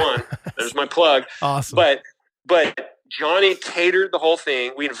Fish 101. There's my plug. Awesome. But Johnny catered the whole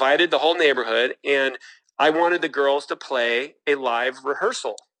thing. We invited the whole neighborhood, and I wanted the girls to play a live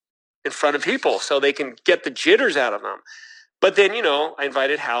rehearsal in front of people so they can get the jitters out of them. But then, I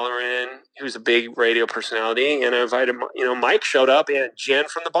invited Halloran, who's a big radio personality, and I invited, Mike showed up, and Jen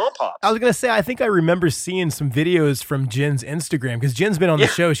from the Bomb Pops. I was going to say, I think I remember seeing some videos from Jen's Instagram, because Jen's been on the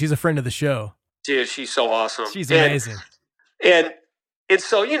show. She's a friend of the show. Dude, she's so awesome. She's amazing. And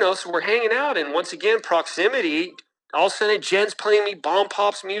so, so we're hanging out, and once again, proximity, all of a sudden Jen's playing me Bomb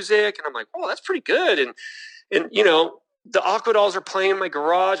Pops music, and I'm like, oh, that's pretty good. And the Aquadolls are playing in my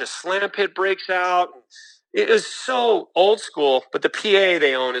garage, a slam pit breaks out. It was so old school, but the PA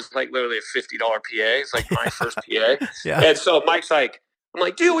they own is like literally a $50 PA. It's like my first PA. Yeah. And so Mike's like, I'm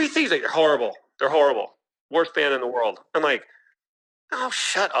like, dude, what do you think? He's like, they're horrible. They're horrible. Worst band in the world. I'm like, oh,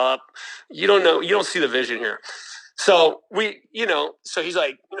 shut up. You don't know. You don't see the vision here. So so he's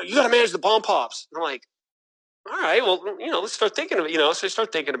like, you got to manage the Bomb Pops. And I'm like, all right, well, let's start thinking of it, So I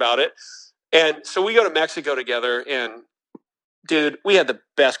start thinking about it. And so we go to Mexico together, and dude, we had the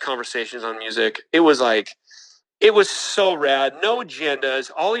best conversations on music. It was so rad. No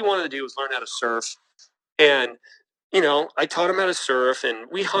agendas. All he wanted to do was learn how to surf. And, I taught him how to surf, and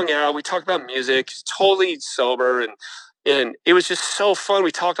we hung out. We talked about music, totally sober. And it was just so fun.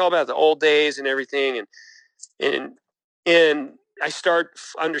 We talked all about the old days and everything. And I start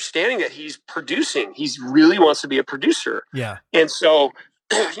understanding that he's producing. He really wants to be a producer. Yeah. And so,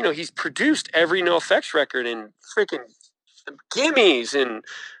 he's produced every NoFX record and freaking Gimmies, and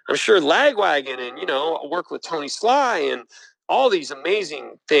I'm sure Lagwagon, and I work with Tony Sly and all these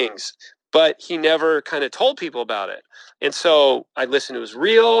amazing things, but he never kind of told people about it. And so I listened to his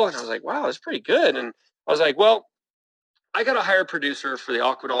reel, and I was like, wow, that's pretty good. And I was like, well, I got to hire a producer for the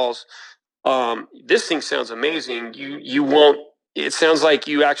Aquadolls. This thing sounds amazing. It sounds like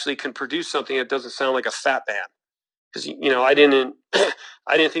you actually can produce something that doesn't sound like a fat band, because I didn't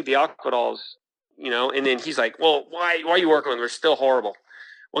think the Aquadolls. And then he's like, well, why are you working with them? They're still horrible.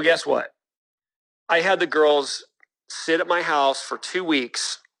 Well, guess what? I had the girls sit at my house for 2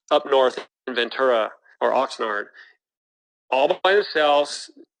 weeks up north in Ventura or Oxnard, all by themselves,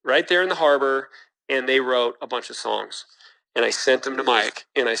 right there in the harbor, and they wrote a bunch of songs. And I sent them to Mike,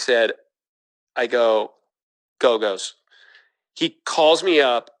 and I said, Go-Go's. He calls me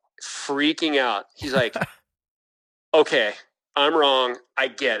up, freaking out. He's like, okay, I'm wrong. I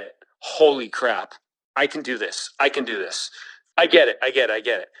get it. Holy crap. I can do this. I get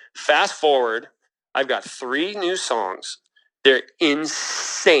it. Fast forward, I've got 3 new songs. They're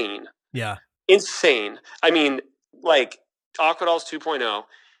insane. Yeah. Insane. I mean, like Aquadolls 2.0.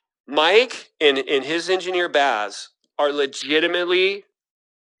 Mike and his engineer Baz are legitimately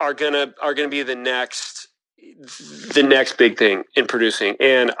are gonna be the next, the next big thing in producing.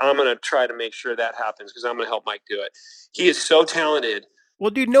 And I'm going to try to make sure that happens because I'm going to help Mike do it. He is so talented. Well,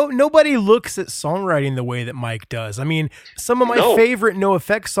 dude, nobody looks at songwriting the way that Mike does. I mean, some of my favorite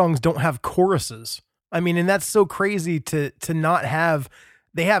NoFX songs don't have choruses. I mean, and that's so crazy to not have.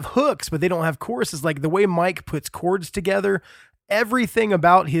 They have hooks, but they don't have choruses. Like the way Mike puts chords together, everything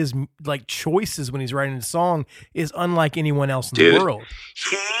about his like choices when he's writing a song is unlike anyone else in the world.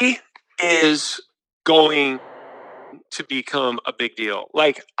 He is going to become a big deal.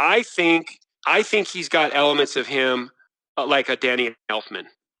 Like I think he's got elements of him like a Danny Elfman.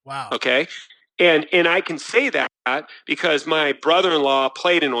 Wow. Okay. And I can say that because my brother-in-law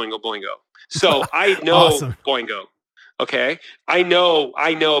played in Oingo Boingo. So I know Awesome. Boingo. Okay. I know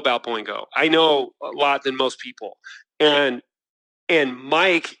about Boingo. I know a lot than most people. And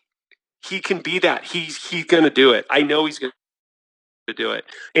Mike, he can be that. He's going to do it. I know he's going to do it.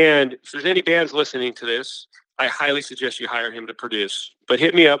 And if there's any bands listening to this, I highly suggest you hire him to produce. But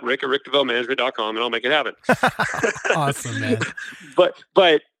hit me up, Rick at rickdevelopmanagement.com, and I'll make it happen. Awesome, man. But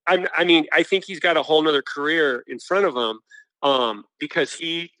I think he's got a whole nother career in front of him because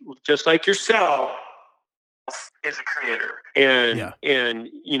he, just like yourself, is a creator. And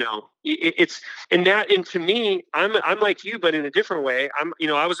you know, and to me, I'm like you, but in a different way.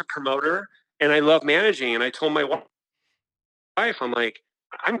 I was a promoter and I love managing. And I told my wife, I'm like,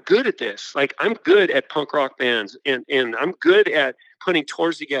 I'm good at this. Like, I'm good at punk rock bands and I'm good at putting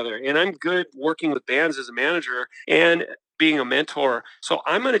tours together and I'm good working with bands as a manager and being a mentor. So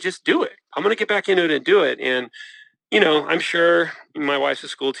I'm going to just do it. I'm going to get back into it and do it. And, you know, I'm sure my wife's a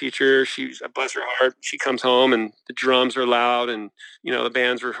school teacher. She's, bless her heart, she comes home and the drums are loud and, you know, the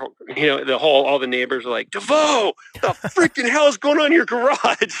bands are, you know, all the neighbors are like, DeVoe, the freaking hell is going on in your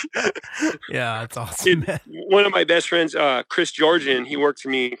garage? Yeah, that's awesome. One of my best friends, Chris Georgian, he worked for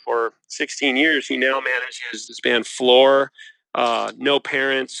me for 16 years. He now manages this band Floor, No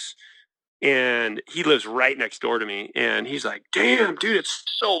Parents. And he lives right next door to me. And he's like, damn, dude, it's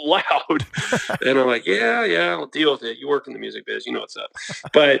so loud. And I'm like, yeah, I'll deal with it. You work in the music biz, you know what's up.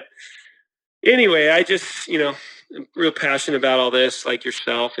 But anyway, I just, you know, I'm real passionate about all this, like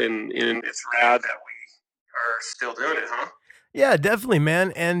yourself. And it's rad that we are still doing it, huh? Yeah, definitely,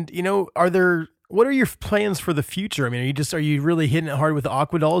 man. And, you know, what are your plans for the future? I mean, are you really hitting it hard with the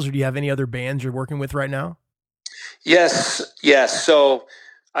Aqua Dolls, or do you have any other bands you're working with right now? Yes. So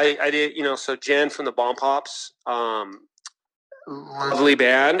I did, you know, so Jen from the Bomb Pops, lovely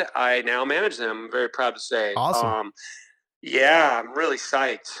band. I now manage them. I'm very proud to say. Awesome. Yeah, I'm really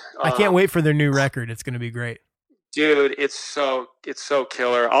psyched. I can't wait for their new record. It's going to be great. Dude, it's so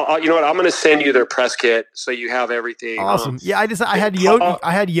killer. You know what? I'm going to send you their press kit so you have everything. Awesome. Yeah, I had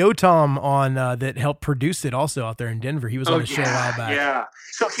Yotam on that helped produce it also out there in Denver. He was on the show a while back. Yeah.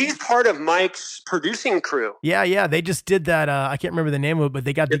 So he's part of Mike's producing crew. Yeah. They just did that. I can't remember the name of it, but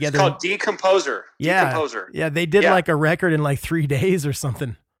they got together. It's called Decomposer. Yeah. Decomposer. Yeah. They did like a record in like 3 days or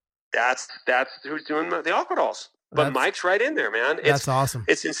something. That's who's doing the Aqua Dolls. But Mike's right in there, man. That's awesome.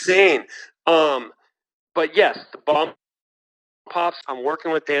 It's insane. But yes, the Bomb Pops, I'm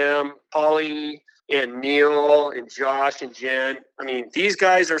working with them, Polly and Neil and Josh and Jen. I mean, these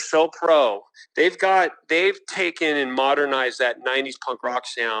guys are so pro. They've taken and modernized that 90s punk rock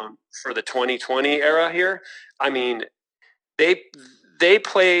sound for the 2020 era here. I mean, they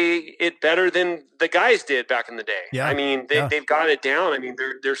play it better than the guys did back in the day. Yeah. I mean, they've got it down. I mean,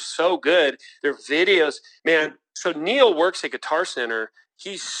 they're so good. Their videos, man. So Neil works at Guitar Center.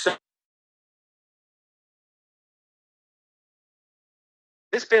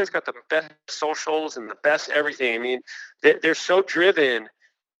 This band's got the best socials and the best everything. I mean, they're so driven,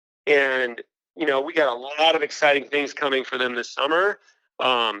 and you know, we got a lot of exciting things coming for them this summer.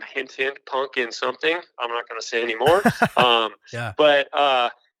 Hint, punk in something. I'm not going to say anymore. Yeah. But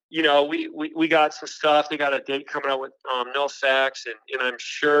you know, we got some stuff. They got a date coming out with NoFX, and I'm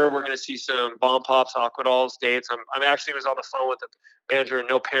sure we're going to see some Bomb Pops, Aqua Dolls dates. I'm actually was on the phone with the manager of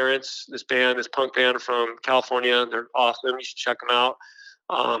No Parents, this punk band from California. They're awesome. You should check them out.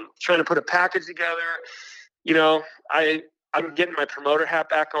 Trying to put a package together. You know, I'm getting my promoter hat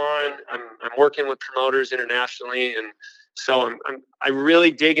back on. I'm working with promoters internationally, and so I'm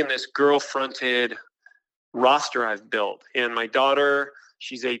really digging this girl-fronted roster I've built. And my daughter,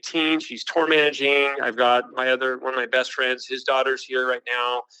 she's 18. She's tour managing. I've got one of my best friends. His daughter's here right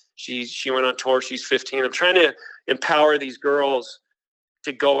now. She went on tour. She's 15. I'm trying to empower these girls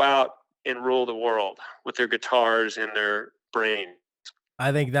to go out and rule the world with their guitars and their brain.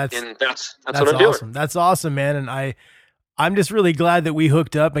 I think that's what I'm awesome. doing. That's awesome, man. And I I'm just really glad that we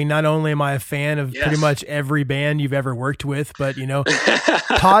hooked up. I mean, not only am I a fan of Yes. pretty much every band you've ever worked with, but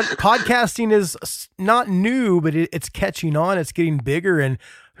podcasting is not new, but it's catching on. It's getting bigger, and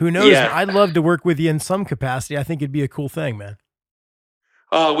who knows? Yeah. I'd love to work with you in some capacity. I think it'd be a cool thing, man.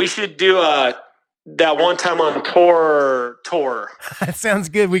 We should do that one time on tour. That sounds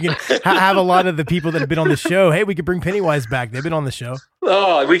good. We can have a lot of the people that have been on the show. Hey, we could bring Pennywise back. They've been on the show.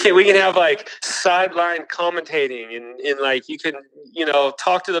 Oh, we can have like sideline commentating and like you can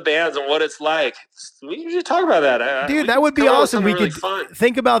talk to the bands and what it's like. We should talk about that, Dude, we that would be come up with awesome. something We really could fun.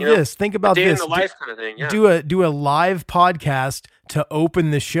 think about this. Think about Day in this. the life kind of thing. Yeah. Do a live podcast to open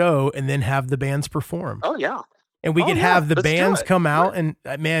the show and then have the bands perform. Oh yeah. And we Oh, could yeah. have the Let's do bands it. come out and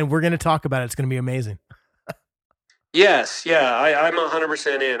man, we're going to talk about it. It's going to be amazing. Yes, yeah, I'm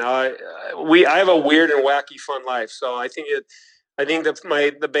 100% in. I have a weird and wacky fun life, so I think that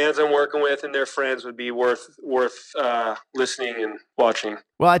the bands I'm working with and their friends would be worth listening and watching.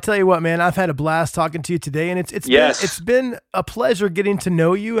 Well, I tell you what, man, I've had a blast talking to you today, and it's been a pleasure getting to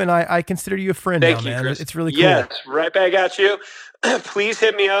know you, and I consider you a friend Thank now, you, man. Chris. It's really cool. Yes, right back at you. Please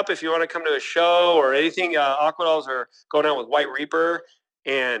hit me up if you want to come to a show or anything. Aquadolls are going out with White Reaper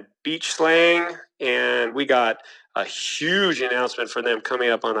and Beach Slang, and we got a huge announcement for them coming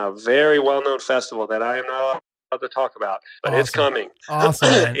up on a very well-known festival that I am not allowed to talk about, but it's coming. Awesome,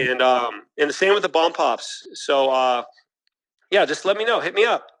 man. And the same with the Bomb Pops. So, yeah, just let me know. Hit me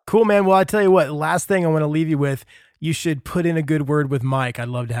up. Cool, man. Well, I tell you what, last thing I want to leave you with, you should put in a good word with Mike. I'd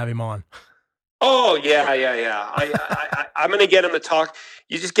love to have him on. Oh, yeah. I'm going to get him to talk.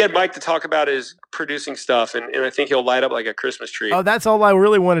 You just get Mike to talk about his producing stuff, and I think he'll light up like a Christmas tree. Oh, that's all I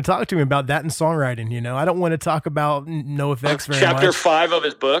really want to talk to him about, that and songwriting. I don't want to talk about No Effects very much. Chapter 5 of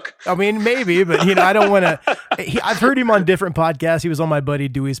his book. I mean, maybe, but I don't want to. I've heard him on different podcasts. He was on my buddy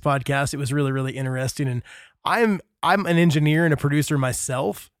Dewey's podcast. It was really, really interesting. And I'm an engineer and a producer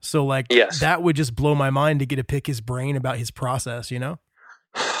myself, so that would just blow my mind to get to pick his brain about his process.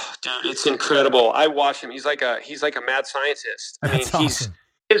 Dude, it's incredible. I watch him. He's like a mad scientist. That's awesome.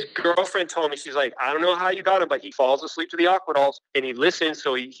 His girlfriend told me, she's like, I don't know how you got him, but he falls asleep to the Aquadolls and he listens.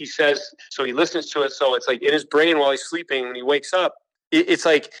 So he listens to it. So it's like in his brain while he's sleeping. When he wakes up, it's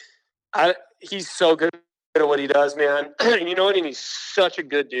like, he's so good at what he does, man. And you know what? And he's such a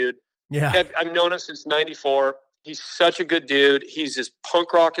good dude. Yeah. I've known him since '94. He's such a good dude. He's as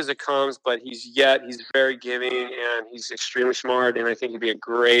punk rock as it comes, but he's very giving and he's extremely smart. And I think he'd be a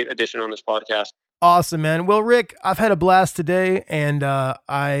great addition on this podcast. Awesome, man. Well, Rick, I've had a blast today, and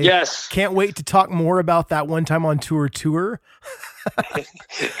I can't wait to talk more about that One Time on Tour.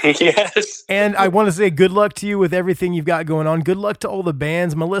 Yes. And I want to say good luck to you with everything you've got going on. Good luck to all the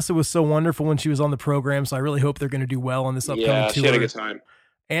bands. Melissa was so wonderful when she was on the program, so I really hope they're going to do well on this upcoming tour. She had a good time.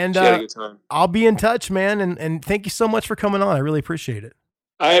 And she had a good time. I'll be in touch, man, and thank you so much for coming on. I really appreciate it.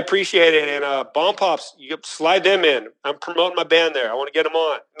 I appreciate it. And Bomb Pops, you slide them in. I'm promoting my band there. I want to get them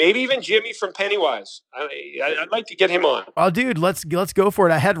on. Maybe even Jimmy from Pennywise. I'd like to get him on. Oh, dude, let's go for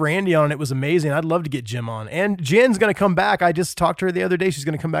it. I had Randy on. It was amazing. I'd love to get Jim on. And Jen's going to come back. I just talked to her the other day. She's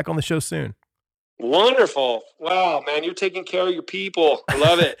going to come back on the show soon. Wonderful. Wow, man, you're taking care of your people. I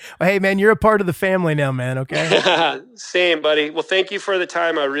love it. Well, hey, man, you're a part of the family now, man, okay? Same, buddy. Well, thank you for the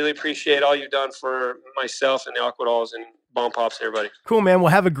time. I really appreciate all you've done for myself and the Aquadolls and Bomb Pops and everybody. Cool, man.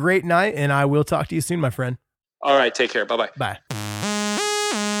 Well, have a great night, and I will talk to you soon, my friend. All right, take care. Bye-bye. Bye.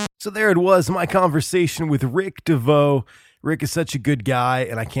 So there it was, my conversation with Rick DeVoe. Rick is such a good guy,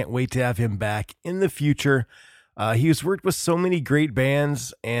 and I can't wait to have him back in the future. He has worked with so many great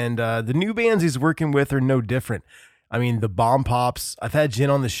bands, and the new bands he's working with are no different. I mean, the Bomb Pops, I've had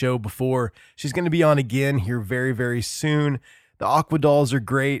Jen on the show before. She's going to be on again here very, very soon. The Aquadolls are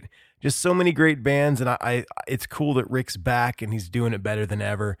great. Just so many great bands, and I it's cool that Rick's back, and he's doing it better than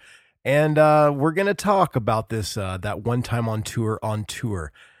ever. And we're going to talk about this, that One Time on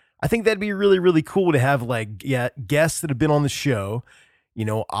Tour. I think that'd be really, really cool to have guests that have been on the show.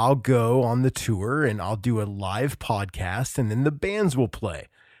 I'll go on the tour and I'll do a live podcast and then the bands will play.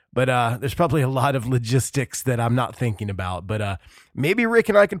 But there's probably a lot of logistics that I'm not thinking about. But maybe Rick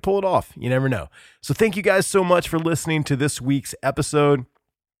and I can pull it off. You never know. So thank you guys so much for listening to this week's episode.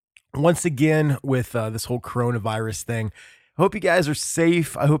 Once again, with this whole coronavirus thing, I hope you guys are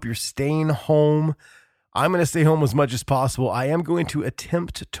safe. I hope you're staying home. I'm going to stay home as much as possible. I am going to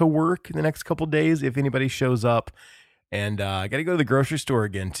attempt to work in the next couple of days if anybody shows up. And I got to go to the grocery store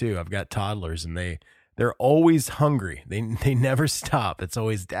again, too. I've got toddlers, and they're always hungry. They never stop. It's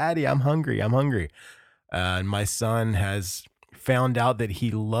always, Daddy, I'm hungry. And my son has found out that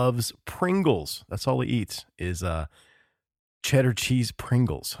he loves Pringles. That's all he eats is cheddar cheese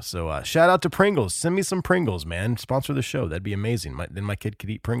Pringles. So shout out to Pringles. Send me some Pringles, man. Sponsor the show. That'd be amazing. Then my kid could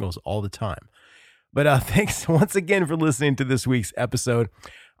eat Pringles all the time. But thanks once again for listening to this week's episode.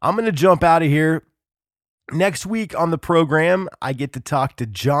 I'm going to jump out of here. Next week on the program, I get to talk to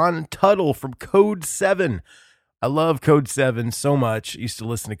John Tuttle from Code 7. I love Code 7 so much. I used to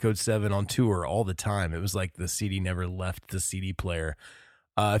listen to Code 7 on tour all the time. It was like the CD never left the CD player.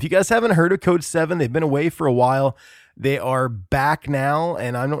 If you guys haven't heard of Code 7, they've been away for a while. They are back now,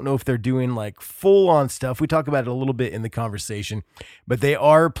 and I don't know if they're doing like full-on stuff. We talk about it a little bit in the conversation, but they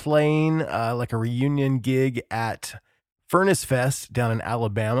are playing like a reunion gig at Furnace Fest down in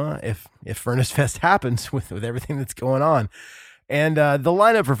Alabama, if Furnace Fest happens with everything that's going on. And the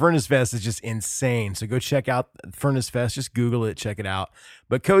lineup for Furnace Fest is just insane. So go check out Furnace Fest. Just Google it, check it out.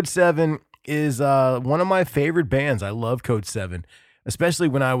 But Code 7 is one of my favorite bands. I love Code 7, especially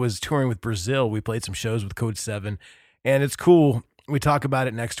when I was touring with Brazil. We played some shows with Code 7, and it's cool. We talk about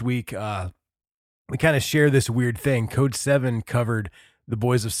it next week. We kind of share this weird thing. Code 7 covered The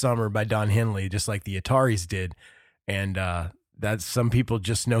Boys of Summer by Don Henley, just like the Ataris did. And that some people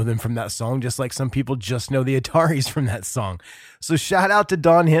just know them from that song, just like some people just know the Ataris from that song. So shout out to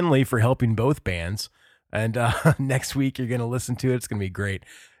Don Henley for helping both bands. And next week, you're going to listen to it. It's going to be great.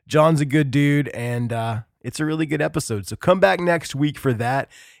 John's a good dude, and it's a really good episode. So come back next week for that.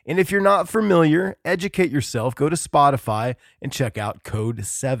 And if you're not familiar, educate yourself. Go to Spotify and check out Code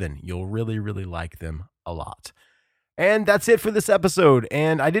 7. You'll really, really like them a lot. And that's it for this episode.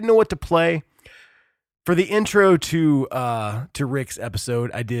 And I didn't know what to play. For the intro to Rick's episode,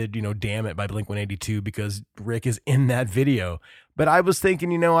 I did, Damn It by Blink-182 because Rick is in that video. But I was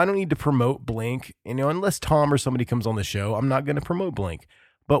thinking, I don't need to promote Blink, unless Tom or somebody comes on the show, I'm not going to promote Blink.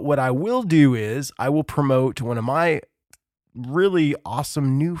 But what I will do is I will promote one of my really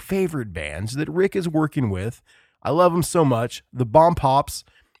awesome new favorite bands that Rick is working with. I love them so much. The Bomb Pops.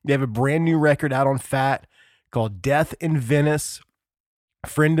 They have a brand new record out on Fat called Death in Venice.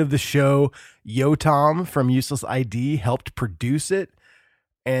 Friend of the show, Yotam from Useless ID, helped produce it,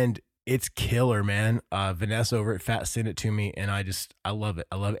 and it's killer, man. Vanessa over at Fat sent it to me, and I love it.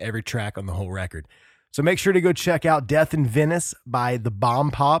 I love every track on the whole record. So make sure to go check out Death in Venice by the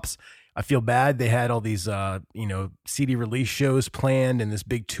Bomb Pops. I feel bad. They had all these, CD release shows planned and this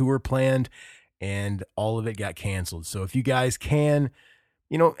big tour planned, and all of it got canceled. So if you guys can,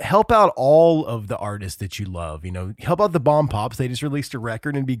 help out all of the artists that you love. Help out the Bomb Pops. They just released a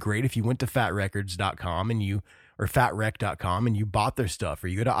record, and it'd be great if you went to fatrecords.com or fatrec.com and you bought their stuff, or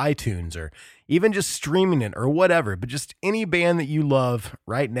you go to iTunes, or even just streaming it or whatever. But just any band that you love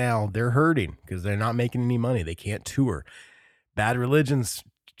right now, they're hurting because they're not making any money. They can't tour. Bad Religion's,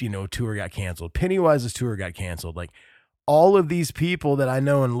 tour got canceled. Pennywise's tour got canceled. Like all of these people that I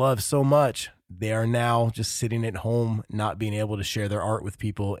know and love so much, they are now just sitting at home, not being able to share their art with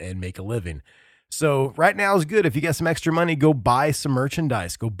people and make a living. So right now is good. If you got some extra money, go buy some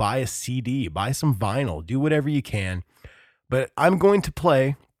merchandise, go buy a CD, buy some vinyl, do whatever you can. But I'm going to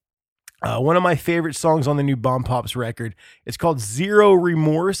play one of my favorite songs on the new Bomb Pops record. It's called Zero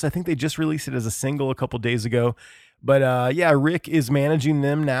Remorse. I think they just released it as a single a couple days ago. But Rick is managing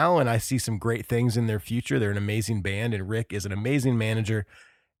them now, and I see some great things in their future. They're an amazing band, and Rick is an amazing manager.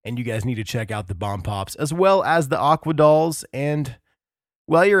 And you guys need to check out the Bomb Pops as well as the Aqua Dolls. And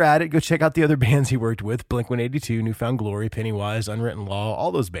while you're at it, go check out the other bands he worked with: Blink-182, Newfound Glory, Pennywise, Unwritten Law,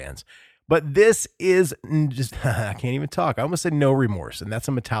 all those bands. But this is just, I can't even talk. I almost said No Remorse, and that's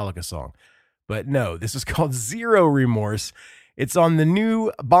a Metallica song. But no, this is called Zero Remorse. It's on the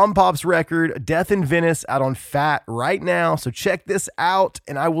new Bomb Pops record, Death in Venice, out on Fat right now. So check this out,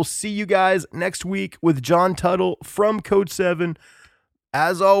 and I will see you guys next week with John Tuttle from Code 7.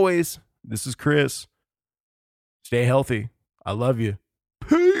 As always, this is Chris. Stay healthy. I love you.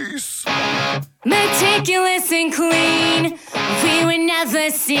 Peace. Meticulous and clean, we were never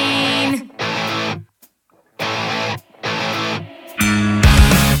seen.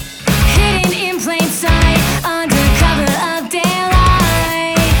 Hidden in plain sight, under cover of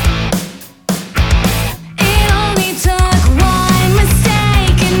daylight. It only took one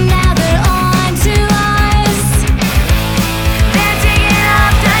mistake, and now they're on to us. They're digging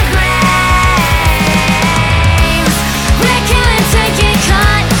up the graves. We're killing to get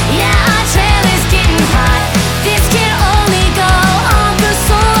caught. Yeah, our trail is getting hot. This can only go on for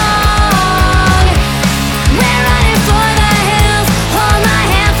so long.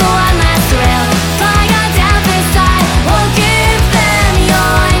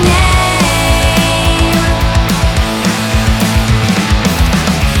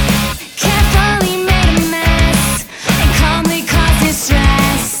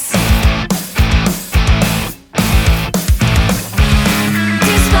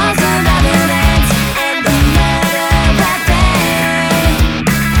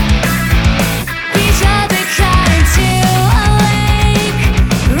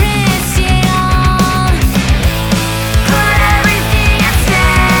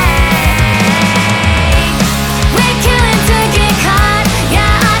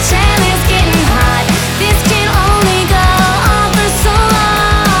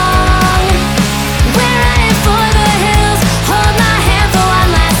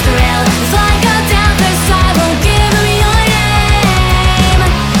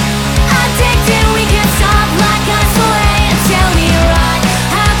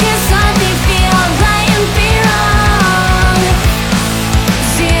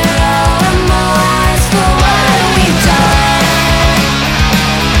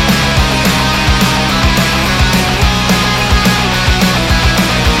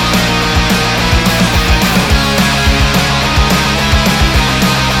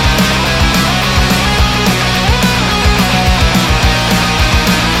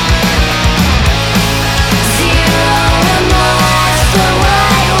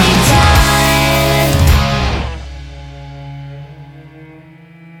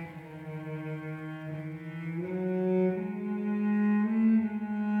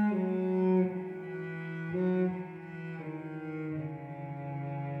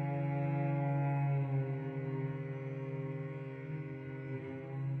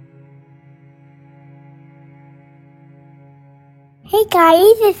 Hey guys,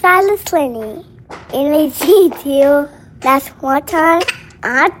 it's Silas Lenny. And I see you last one time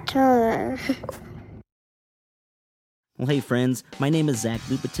on turn. Well, hey friends, my name is Zach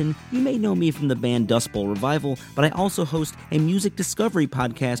Lupetin. You may know me from the band Dust Bowl Revival, but I also host a music discovery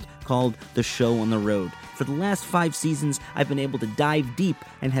podcast called The Show on the Road. For the last 5 seasons, I've been able to dive deep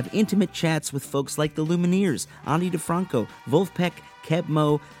and have intimate chats with folks like the Lumineers, Ani DeFranco, Wolfpack, Keb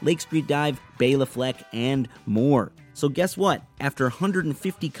Mo, Lake Street Dive, Bela Fleck, and more. So guess what? After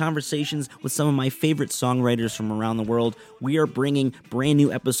 150 conversations with some of my favorite songwriters from around the world, we are bringing brand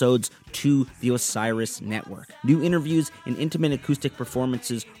new episodes to the Osiris Network. New interviews and intimate acoustic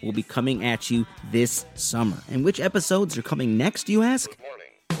performances will be coming at you this summer. And which episodes are coming next, you ask?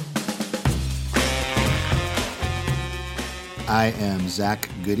 I am Zach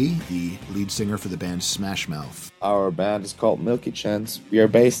Goody, the lead singer for the band Smash Mouth. Our band is called Milky Chance. We are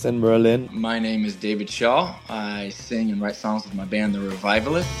based in Berlin. My name is David Shaw. I sing and write songs with my band, The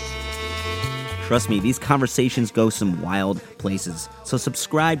Revivalists. Trust me, these conversations go some wild places. So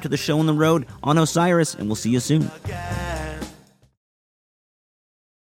subscribe to The Show on the Road on Osiris, and we'll see you soon.